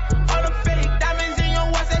fraud. All them fake diamonds in your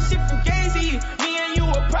watch, that shit fugazi. Me and you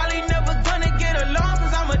are probably never gonna get along,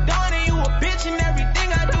 cause I'm a don and you a bitch and everything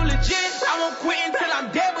I do legit. I won't quit until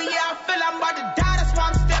I'm dead, but yeah, I feel I'm about to die. That's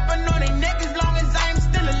why I'm stepping on their neck as long as I am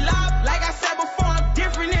still alive. Like I said before, I'm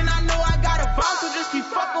different and I know I got a bomb, so just keep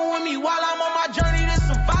fucking with me while I'm on my journey to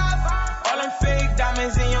survive. All them fake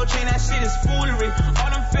diamonds in your chain, that shit is foolery. All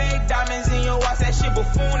them fake diamonds in your watch, that shit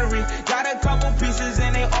buffoonery. Got a couple pieces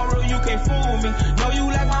and they oral, you can't fool me. Know you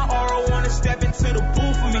like my oral, wanna step into the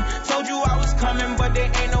booth with me. Told you I was coming, but they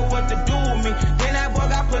ain't know what to do with me. Then that boy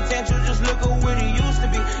got potential, just look at what he used to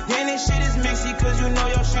be. Then this shit is mixy, cause you know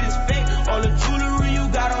your shit is fake. All the jewelry you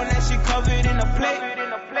got on, that shit covered in a plate.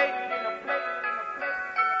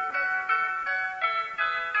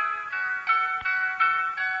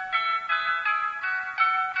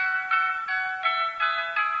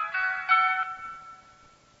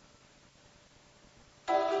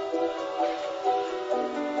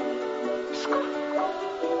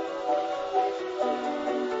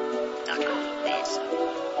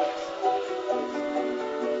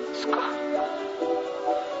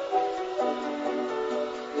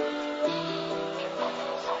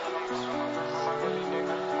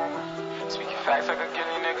 Facts like a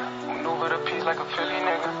gilly nigga, maneuver the piece like a Philly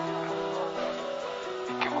nigga.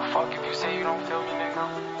 Give a fuck if you say you don't feel me, nigga.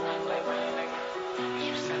 Like really, nigga, is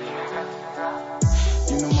you silly, nigga?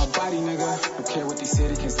 You know my body, nigga. Don't care what they say,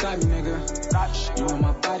 they can't stop me, nigga. You know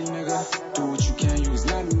my body, nigga. Do what you can, you is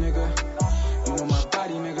not me, nigga. You know my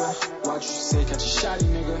body, nigga. Watch you say, catch a shotty,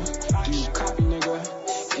 nigga. Do you copy,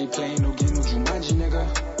 nigga? Ain't playing no game, no Jumanji, nigga.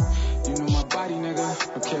 You know my body, nigga.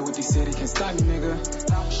 nigga. Don't care what they say, they can't stop me,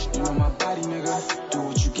 nigga. You know my body, nigga. Do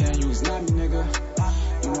what you can, you is not me,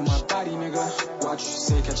 nigga. You know my body, nigga. Watch you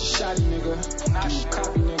say, catch a shotty, nigga. Do you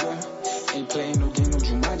copy, nigga? Ain't playing no game, no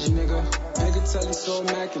Jumanji, nigga. Nigga tell you so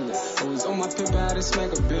immaculate. Always on my pimp, how to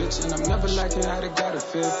smack a bitch. And I'm never liking how they gotta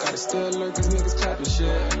fit. Gotta stay alert, cause niggas clapping shit.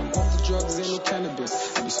 And I'm off the drugs, ain't no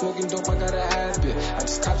cannabis. I be smoking dope, I got a habit. I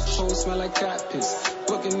just cops the toes, smell like cat piss.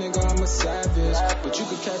 Fucking nigga, I'm a savage. But you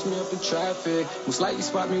could catch me up in traffic. Most likely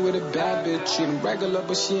spot me with a bad bitch. She done regular,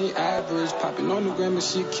 but she ain't average. Popping on the gram, but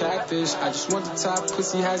she a catfish. I just want the top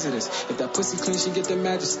pussy hazardous. If that pussy clean, she get the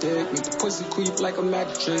magic stick. Make the pussy creep like a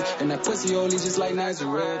magic trick. And that pussy holy just like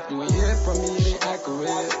Nazareth. You ain't hear from me, it ain't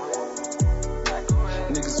accurate.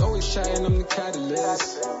 Niggas always chatting, I'm the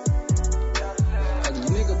catalyst. Ugly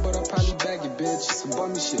nigga, but I'll probably bag your bitch. It's some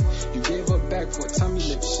bummy shit. You gave her back for a tummy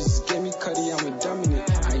lip. She just gave me cutty, I'm a dominant.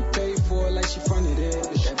 I ain't paid for it like she fronted it.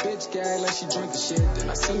 Make that bitch gag like she drunk the shit. Then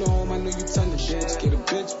I send her home, I know you ton the bitch. Get a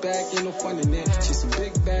bitch back, ain't no fun in it. She's a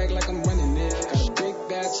big bag like I'm running it. Got a big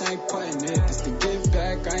batch, I ain't putting it. This the give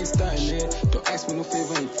back, I ain't starting it. Don't ask me no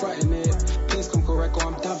favor, ain't fronting it. Please come correct or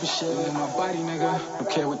I'm done for shit. You know my body, nigga. Don't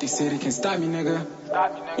care what they say, they can't stop me, nigga.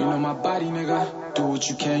 You know my body, nigga. Do what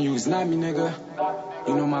you can, you is not me, nigga.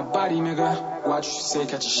 You know my body, nigga. Watch what you say,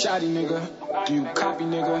 catch a shotty, nigga. Do you copy,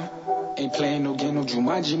 nigga? Ain't playing no game, no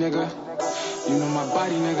Jumanji, nigga. You know my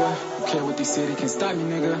body, nigga. Don't care what they say, they can't stop me,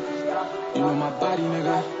 nigga. You know my body,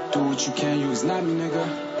 nigga. Do what you can, you is not me,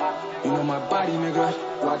 nigga. You know my body, nigga.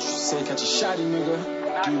 Watch what you say, catch a shotty,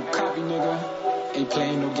 nigga. Do you copy, nigga? Ain't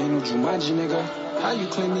playing no game, no Jumanji, nigga. How you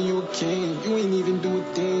claiming you a king? You ain't even do a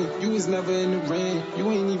thing. You was never in the ring.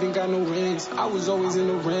 You ain't even got no rings. I was always in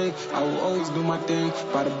the ring. I will always do my thing.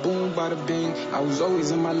 Bada boom, bada bing. I was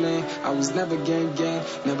always in my lane. I was never gang gang.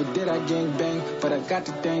 Never did I gang bang. But I got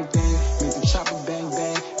the dang thing. Make the chopper bang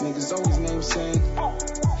bang. Niggas always name sing.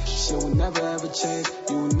 Shit will never ever change.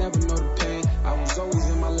 You will never know the pain. I was always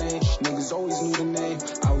in my lane. Niggas always knew the name.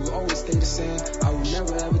 I will always stay the same. I will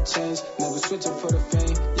never ever change. Never switch up for the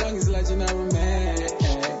fame. Youngest legend I remain.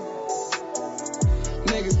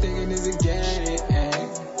 Niggas thinking it's a game.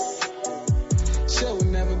 Shit will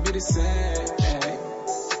never be the same.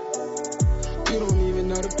 You don't even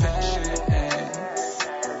know the pain.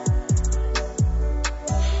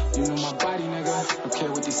 You know my body, nigga. Don't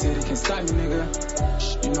care what they say, they can't stop me, nigga.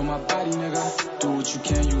 You know my body, nigga. Do what you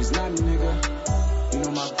can, you is not me, nigga. You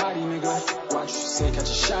know my body, nigga. Watch what you say, catch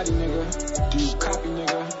a shotty, nigga. Do you copy,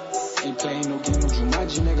 nigga? Ain't playing no game, no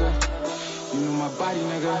Jumanji, nigga. You know my body,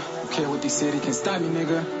 nigga. Don't care what they say, they can't stop me,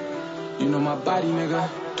 nigga. You know my body, nigga.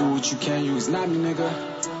 Do what you can, you is not me,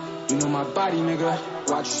 nigga. You know my body, nigga. Watch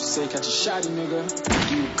what you say, catch a shotty, nigga.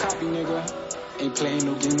 Do you copy, nigga? Ain't playing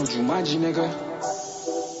no game, no Jumanji, nigga.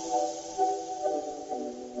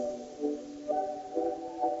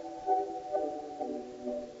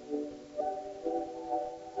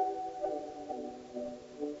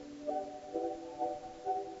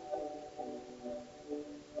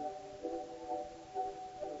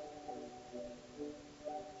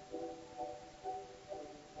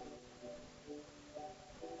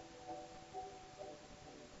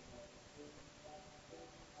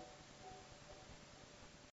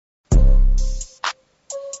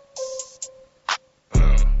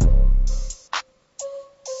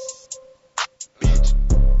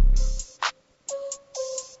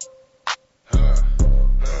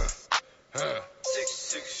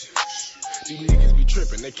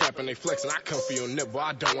 They capping, they flexing. I come for your neck, boy.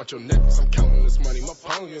 I don't want your necklace. I'm counting this money. My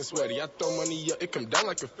palms getting sweaty. I throw money up, it come down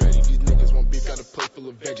like confetti. These niggas want beef, got a plate full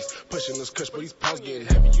of veggies. Pushing this kush, but these palms getting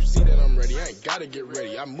heavy. You see that I'm ready. I ain't gotta get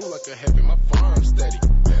ready. I move like a heavy. My firearm steady.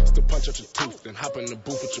 Still punch out your tooth, then hop in the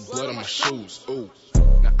booth with your blood on my shoes. Ooh.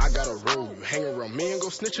 Now I got a rule. You hang around me and go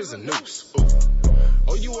snitch as a noose. Ooh.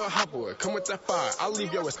 Oh, you a hot boy. Come with that fire. I'll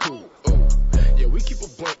leave yo as cool. Ooh. Yeah, we keep a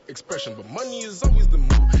blunt expression, but money is always the move.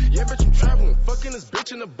 Yeah, bet you traveling, fucking this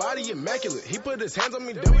bitch in the body immaculate. He put his hands on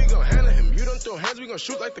me, then we gon' handle him. You don't throw hands, we gon'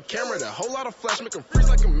 shoot like the camera. That whole lot of flash make him freeze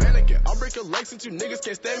like a mannequin. I'll break your legs since you niggas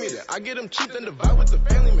can't stand me there. I get him cheap, then divide with the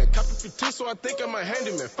family, man. Cop a few too, so I think I'm a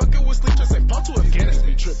handyman. Fuck it with sleep, just ain't Paul to Afghanistan.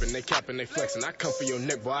 Be tripping, they capping, they flexing. I come for your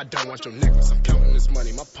neck, boy, I don't want your necklace. I'm counting this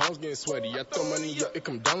money, my palms getting sweaty. I throw money up, it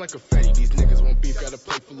come down like confetti. These niggas want beef, got a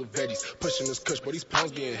plate full of veggies. Pushing this kush, but these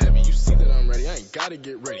palms getting heavy. You see that I'm ready, I ain't gotta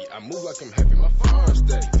get ready. I move like I'm heavy, my firearm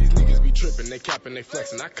steady. These niggas be tripping, they capping, they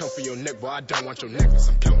flexing. I come for your neck, boy, I don't want your necklace.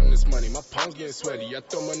 I'm counting this money, my palms getting sweaty. I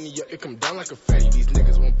throw money up, it come down like confetti. These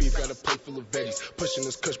niggas want beef, got a plate full of veggies. Pushing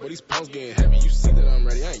this kush, but these palms getting heavy. You see that I'm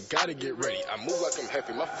ready, I ain't gotta get ready. I move like I'm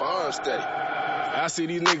heavy, my firearm steady. I see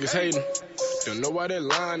these niggas hating, don't know why they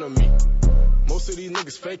lying on me. Most of these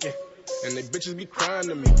niggas faking, and they bitches be crying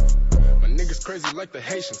to me. My niggas crazy like the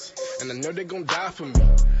Haitians, and I know they gon' die for me.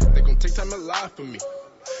 They gon' take time to lie for me,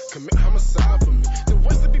 commit homicide for me. The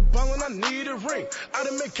ways to be ballin', I need a ring. I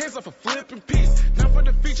done make case off a flippin' piece. Now for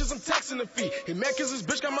the features, I'm taxing the fee. He mad cause his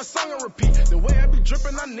bitch got my song on repeat. The way I be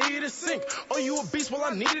drippin', I need a sink. Oh, you a beast? Well,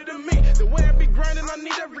 I needed a me. The way I be grindin', I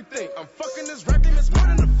need everything. I'm fucking this rap game, it's more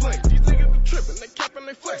than a fling. You think it be trippin', they cappin',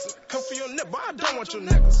 they flexin'. Come for your neck, but I don't want your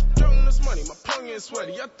necklace. Drowning this money, my tongue ain't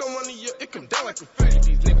sweaty. I throw money, yeah, it come down like confetti.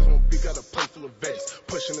 These niggas won't be, got a plate full of veggies.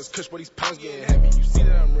 Pushing this kush, but these pounds getting heavy. You see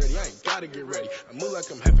that I'm ready, I ain't gotta get ready. I move like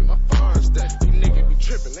I'm heavy, my fire's steady. You niggas be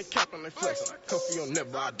trippin', they cappin', they flexin'. I come for your neck,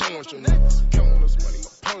 but I don't want your necklace. Counting this money,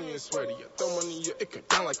 my tongue ain't sweaty. I throw money, yeah, it come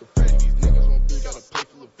down like confetti. These niggas won't be, got a plate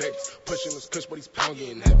full of veggies. Pushing this kush, but these pounds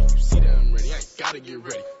getting heavy. You see that I'm ready, I ain't gotta get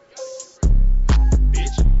ready.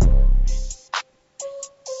 Bitch.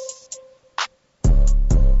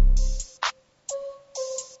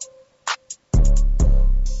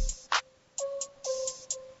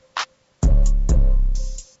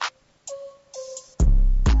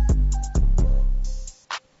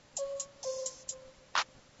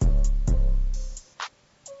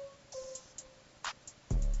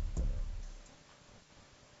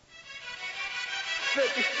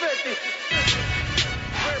 50-50.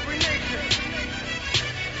 For every nation.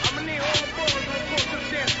 I'ma need all the ballers on the court to the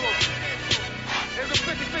dance floor. There's a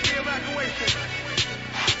 50-50 evacuation.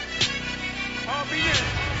 RBN.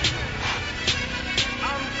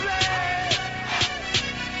 I'm blessed.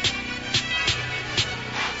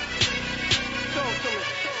 Talk to me.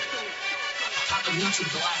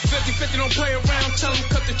 50-50 don't play around, tell them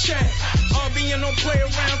cut the check. RBN don't play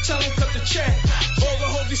around, tell them cut the check. All the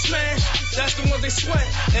hoes they smash, that's the ones they sweat.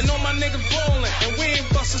 And all my niggas ballin', and we ain't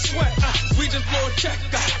bust a sweat. We just blow a check,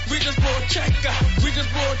 we just blow a check, we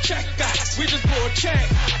just blow a check, we just blow a check,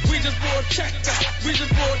 we just blow a check, we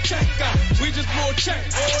just blow a check, we just blow a check.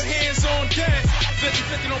 All hands on deck.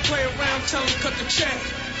 50-50 don't play around, tell them cut the check.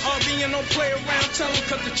 RBN don't play around, tell them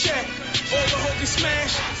cut the check. All the hoes they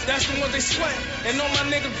smash, that's the ones they sweat. And all my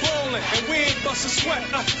niggas ballin', and we ain't bust a sweat.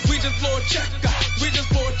 We just blow a check, we just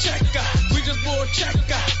blow a check, we just blow a check,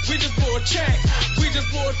 we just blow a check, we just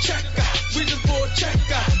blow a check, we just blow a check,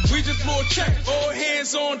 we just blow a check. All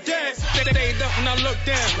hands on deck. They stayed up when I look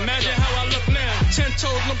down. Imagine how I look now. 10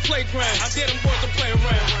 toes on the playground. I dare them boys to play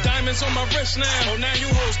around. Diamonds on my wrist now. Oh, now you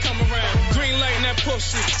hoes come around. Green light in that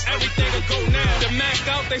pussy. Everything will go now. The Mac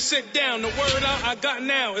out, they sit down. The word out, I got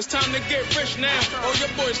now. It's time to get rich now. Oh,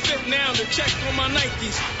 your boys fit now. The check on my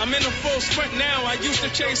Nikes. I'm in a full sprint now. I used to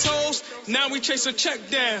chase hoes. Now we chase a check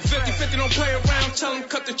down. 50-50 don't play around. Tell them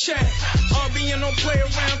cut the check. RBN don't play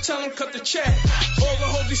around. Tell them cut the check. All the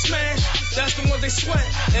hoes they smash. That's the ones they sweat.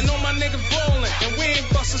 And all my niggas ballin'. And we ain't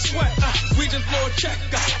bust a sweat. We just blow a check.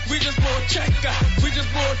 We just blow a check. We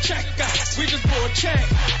just blow a check. We just blow a check.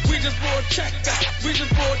 We just blow a check. We just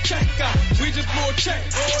blow a check. We just blow a check.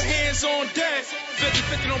 All hands on deck.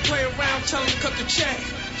 50-50 don't play around. Tell them cut the check.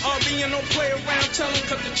 RBN don't play around. Tell them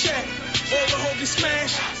cut the check. All the hoes they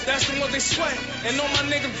smash, that's the ones they sweat. And all my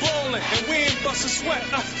niggas ballin', and we ain't bust a sweat.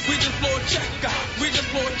 We just blow a check, we just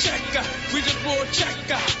blow a check, we just blow a check,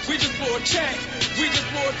 we just blow a check, we just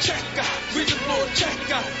blow a check, we just blow a check,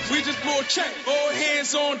 we just blow a check. All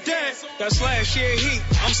hands on deck. That's last year heat,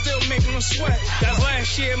 I'm still making them sweat. That's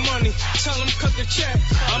last year money, tell them cut the check.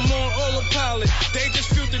 I'm on autopilot, they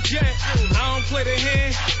just fueled the jet. I don't play the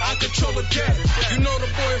hand, I control the jet. You know the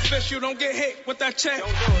boy official, don't get hit with that check.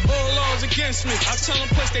 All laws against me, I tell them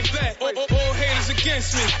place they bet. All haters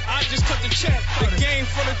against me, I just cut the check. The game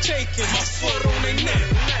for the taking, my foot on their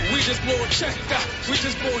neck. We just blow a check, we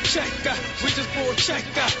just blow a check, we just blow a check,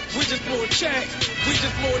 we just blow a check, we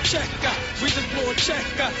just blow a check, we just blow a check,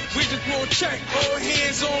 we just blow a check. All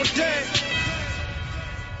hands on deck.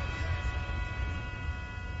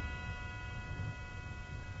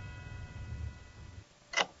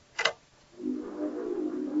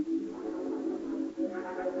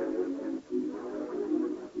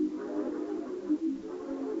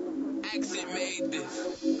 Exit made this.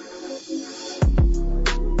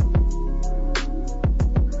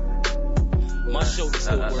 My shoulders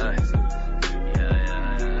still work.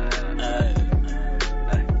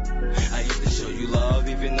 I used to show you love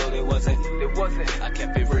even though there wasn't. I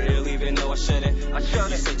kept it real even though I shouldn't.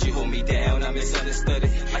 You said you hold me down, I misunderstood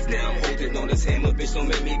it. Now I'm holding on this hammer, bitch, don't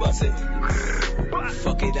make me bust it.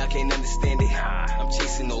 Fuck it, I can't understand it. I'm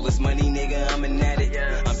chasing all this money, nigga, I'm an addict.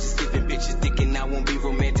 I'm just giving bitches dick and I won't be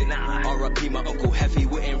romantic. R.I.P. my Uncle Heffy,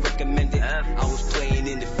 wouldn't recommend it. I was playing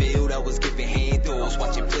in the field, I was giving handoffs.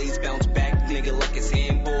 Watching plays bounce back, nigga, like it's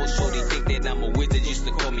handball. Shorty think that I'm a wizard, used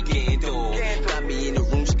to call me Gandalf. Got me in the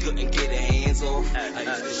room, she couldn't get her hands off. I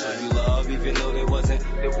used to show you love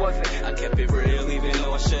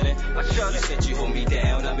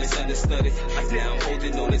misunderstood it. Now I'm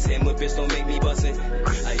holding on this hammer, bitch, don't make me bust it.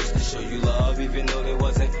 I used to show you love even though there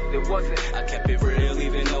wasn't. I kept it real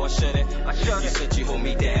even though I shouldn't. You said you hold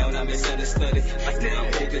me down, I misunderstood it. Now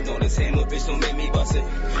I'm holding on this hammer, bitch, don't make me bust it.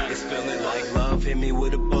 It's feeling like love hit me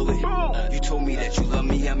with a bullet. You told me that you love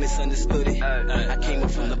me, I misunderstood it. I came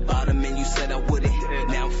up from the bottom and you said I wouldn't.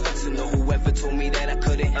 Now I'm flexing on whoever told me that I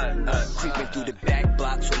couldn't. Creeping through the back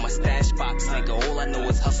blocks with my stash box. Nigga, all I know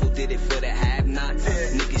is hustle, did it for the have-nots.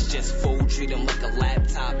 Niggas just fold, treat them like a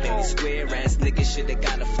laptop. And these square-ass niggas should've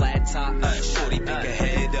got a flat top. Shorty pick her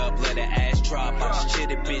head up, let her ass drop. I just cheer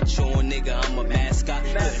the bitch on, nigga, I'm a mascot.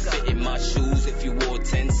 Couldn't fit in my shoes if you wore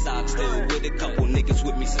 10 socks. Still with a couple niggas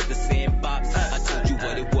with me since the sandbox. I told you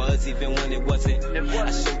what it was, even when it wasn't.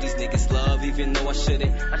 I showed these niggas love, even though I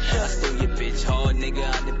shouldn't. I stole your bitch hard, nigga,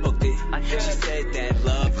 I done booked it. She said that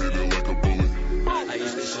love hit her like a bullet. I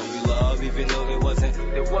used to show you love, even though there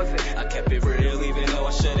wasn't. I kept it real, even though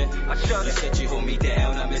I shouldn't. You said you hold me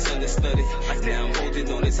down, I misunderstood it. Now I'm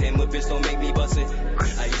holding on this hammer, bitch, don't make me bust it.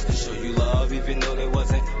 I used to show you love, even though there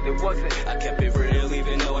wasn't. I kept it real,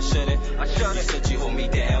 even though I shouldn't. You said you hold me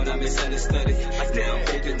down, I misunderstood it. Now I'm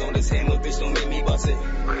holding on this hammer, bitch, don't make me bust it.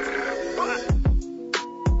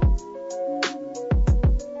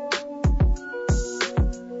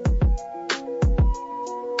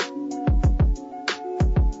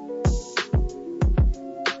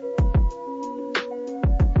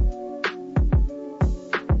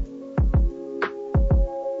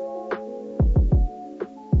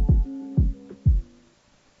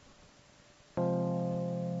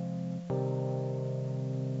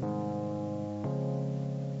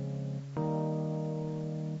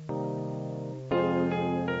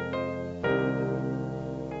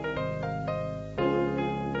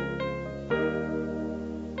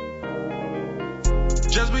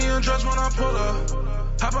 Just be undressed when I pull up.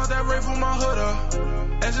 Hop out that Wraith with my hood up.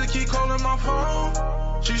 Exit keep calling my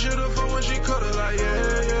phone. She should've phoned when she could've, like,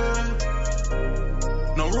 yeah,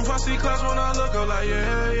 yeah. No roof, I see clouds when I look up, like,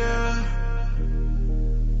 yeah, yeah.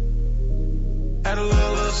 Add a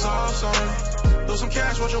little sauce on it. Throw some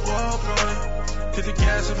cash, watch your walk on it. Hit the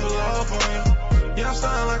gas and pull off on it. Yeah, I'm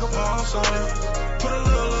styling like a boss on it. Put a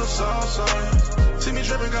little sauce on it. See me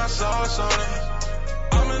dripping, got sauce on it.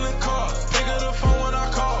 I'm in the car, pick up the phone when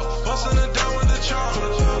I call. Bustin' it down with the charm. Put a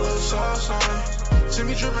little sauce on it. See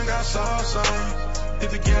me dripping, got sauce on it.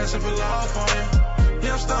 Hit the gas and pull off on it.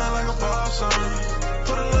 Yeah, I'm styling like a boss on it.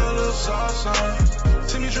 Put a little sauce on it.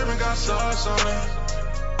 See me dripping, got sauce on it.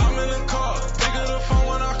 I'm in the car, pick up the phone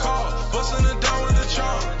when I call. Bustin' it down with the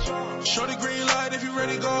charm. Shorty green light, if you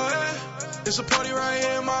ready, go ahead. It's a party right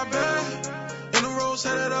here in my bed. In the roads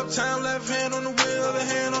headed uptown, left hand on the wheel, other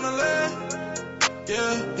hand on the leg.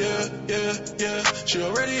 Yeah, yeah, yeah, yeah. She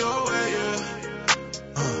already away, yeah.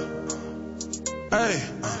 Hey,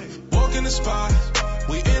 walk in the spot.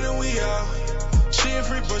 We in and we out. She ain't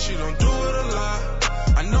free, but she don't do it a lot.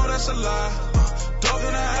 I know that's a lie.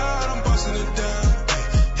 Dogging her out, I'm busting it down.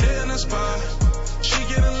 Hitting the spot. She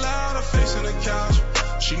getting loud, her face in the couch.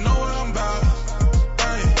 She know what I'm about.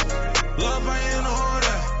 Hey, love, I ain't all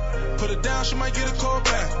that. Put it down, she might get a call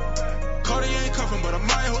back. Cardi ain't cuffin', but I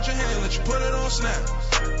might hold your hand, let you put it on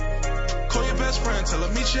snap. Call your best friend, tell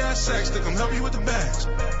her meet you at sex, to come help you with the bags.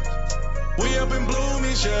 We up in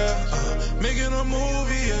Bloomies, yeah, making a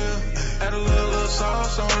movie, yeah. Add a little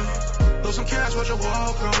sauce on it, throw some cash, watch your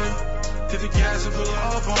walk on it. Hit the gas and pull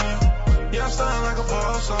off on it. Yeah, I'm styling like a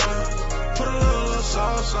boss on it. Put a little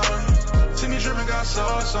sauce on it. See me dripping, got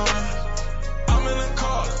sauce on it. I'm in the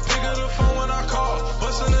car, pick up the phone when I call.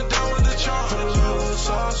 Bustin' it down with the charm. Put a little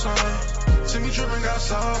sauce on it. See me dripping, got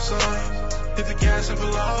sauce on it. Hit the gas and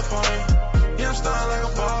pull off on it. Yeah, I'm styling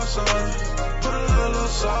like a boss on it. Put a little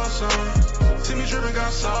sauce on it. See me dripping,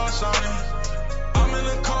 got sauce on it. I'm in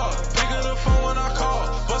the car, pick up the phone when I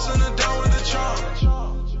call. Bustin' it down with the charm.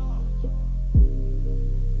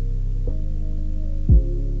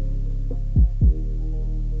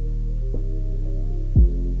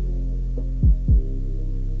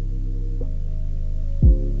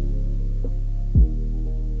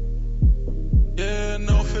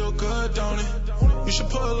 Good, don't it? You should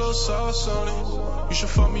put a little sauce on it. You should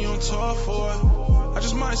fuck me on tour for it. I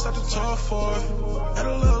just might stop the talk for it. Add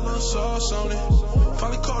a little sauce on it.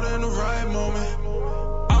 Finally caught her in the right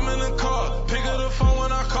moment. I'm in the car, pick up the phone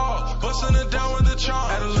when I call. Bustin' it down with the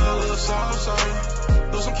charm. Add a little sauce on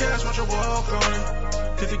it. Throw some cash, watch your walk on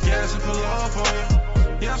it. Hit the gas and pull off on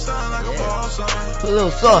it. Yeah, I'm styling like a boss on it. Put a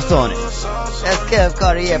little sauce on it. That's Kev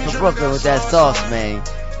Cartier from Brooklyn with that sauce, man.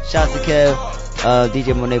 Shouts to Kev.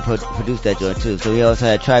 DJ Monet produced that joint too. So we also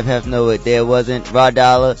had Tribe Hefner with There Wasn't, Raw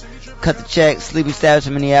Dollar, Cut the Check, Sleepy Savage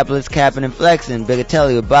from Minneapolis, Capping and Flexing,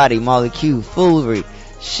 Bigatelli with Body, Molly Q, Foolery,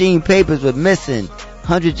 Sheen Papers with Missing,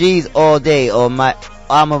 100 G's All Day, or my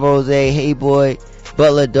Alma Rose, Hey Boy,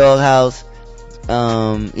 Butler Doghouse.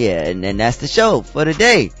 Yeah, and that's the show for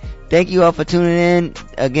today. Thank you all for tuning in.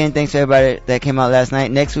 Again, thanks to everybody that came out last night.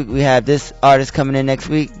 Next week we have this artist coming in next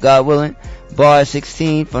week, God willing, Bar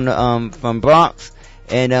 16 from Bronx,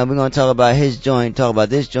 and we're gonna talk about his joint, talk about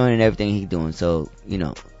this joint and everything he's doing. So, you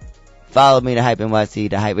know, follow me, the Hype NYC,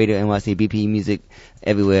 the Hype Radio NYC, BP Music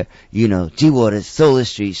everywhere. You know, G Waters, Solar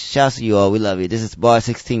Streets. Shouts to you all. We love you. This is Bar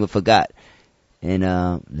 16 with Forgot, and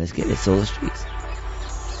let's get it, Solar Streets.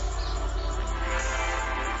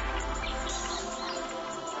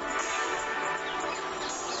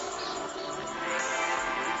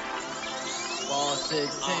 Bar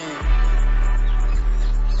 16.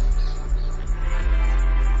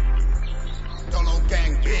 Dolo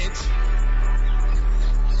gang, bitch.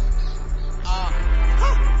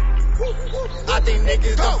 I think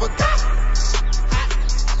niggas done forgot.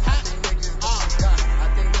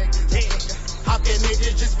 How can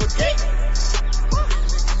niggas just forget?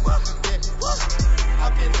 How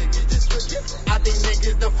can niggas just forget? I think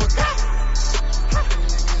niggas done forgot.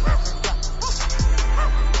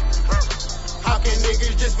 How can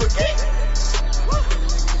niggas just forget?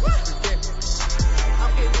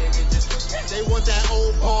 They want that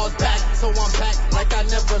old pause back, so I'm back like I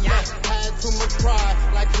never left. Had too much pride,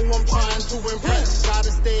 like who I'm trying to impress.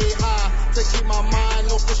 Gotta stay high to keep my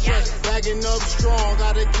mind off the stress. Bagging up strong,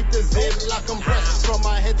 gotta keep the zip like I'm pressed. From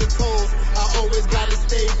my head to toes, I always gotta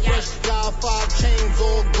stay fresh. Got 5 chains,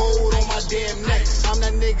 all gold on my damn neck. I'm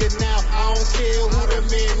that nigga now, I don't care who the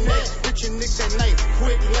man next. Hit your nicks at night,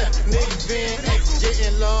 quick left, Nick Van X.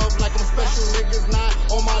 Getting love like I'm special, niggas not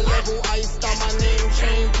on my level. Iced out my name,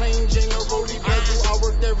 chain, plain Jane, a rollie bezel. I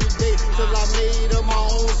worked every day till I made up my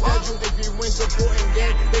own schedule. If you ain't supporting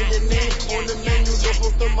gang, then your name on the menu. Just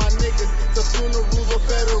both of my niggas, the funerals are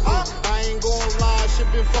federal. I ain't gon' lie, shit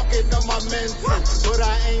been fucking up my mental, but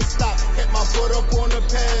I ain't stopped, kept my foot up on the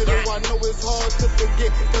pedal. I know it's hard to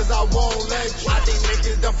forget, cause I won't let you. I think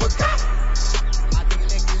niggas done forgot. I think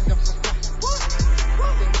niggas done forgot.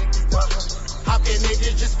 How can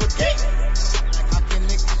niggas just forget? How can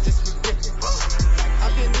niggas just forget? How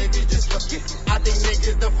can niggas just forget? I think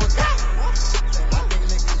niggas done forgot. I think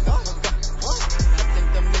niggas done forgot. I think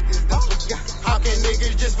them niggas done forgot. How can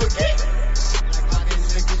niggas just forget? How can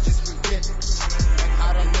niggas just forget?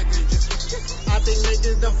 How them niggas just forget? I think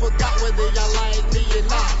niggas done forgot whether y'all like me or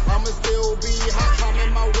not. I'ma still be hot,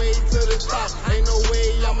 climbing my way to the top. Ain't no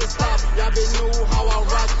way I'ma stop. Y'all been knew how I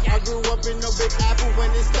rock. I grew up in the Big Apple when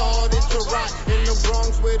it started to rock. In the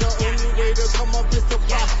Bronx where the only way to come up is to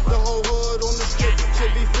fly. The whole hood on the strip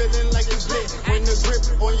should be feeling like it's lit. When the grip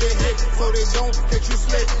on your hip so they don't catch you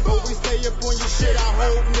slip. But we stay up on your shit, I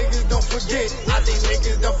hope niggas don't forget. I think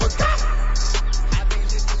niggas done forgot.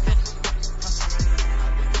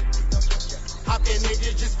 How can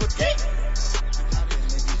niggas just forget? How can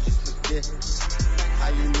niggas just forget? How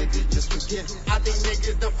you niggas just forget? I think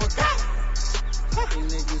niggas done forgot. How can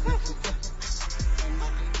niggas done forget?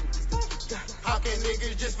 How can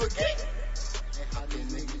niggas just forget? How can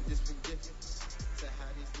niggas just forget? How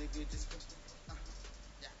these niggas just forget?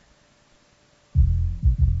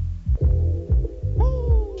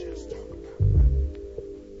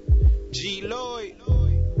 G Lloyd,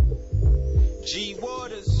 G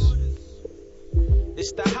Waters,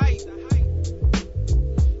 it's the Hype,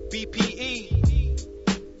 BPE,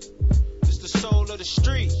 it's the soul of the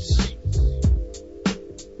streets.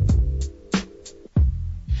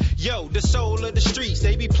 Yo, the soul of the streets,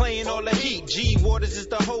 they be playing all the heat. G Waters is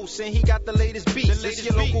the host and he got the latest beats. This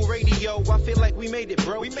your local radio, I feel like we made it,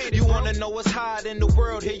 bro. You wanna know what's hot in the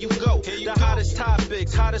world, here you go. The hottest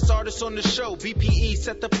topics, hottest artists on the show. BPE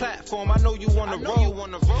set the platform, I know you wanna roll.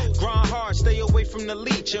 Grind hard, stay away from the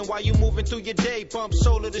leech. And while you moving through your day, bump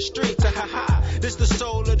soul of the streets. Ha ha, this the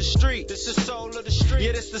soul of the street. This the soul of the street.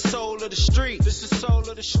 Yeah, this the soul of the street. This the soul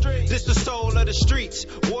of the street. This the soul of the streets.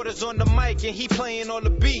 Waters on the mic and he playing all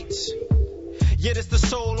the beats. Yeah, this the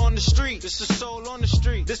soul on the street. This the soul on the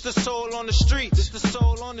street. This the soul on the street. This the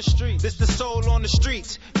soul on the street. This the soul on the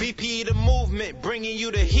streets. BP the movement, bringing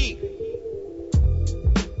you the heat.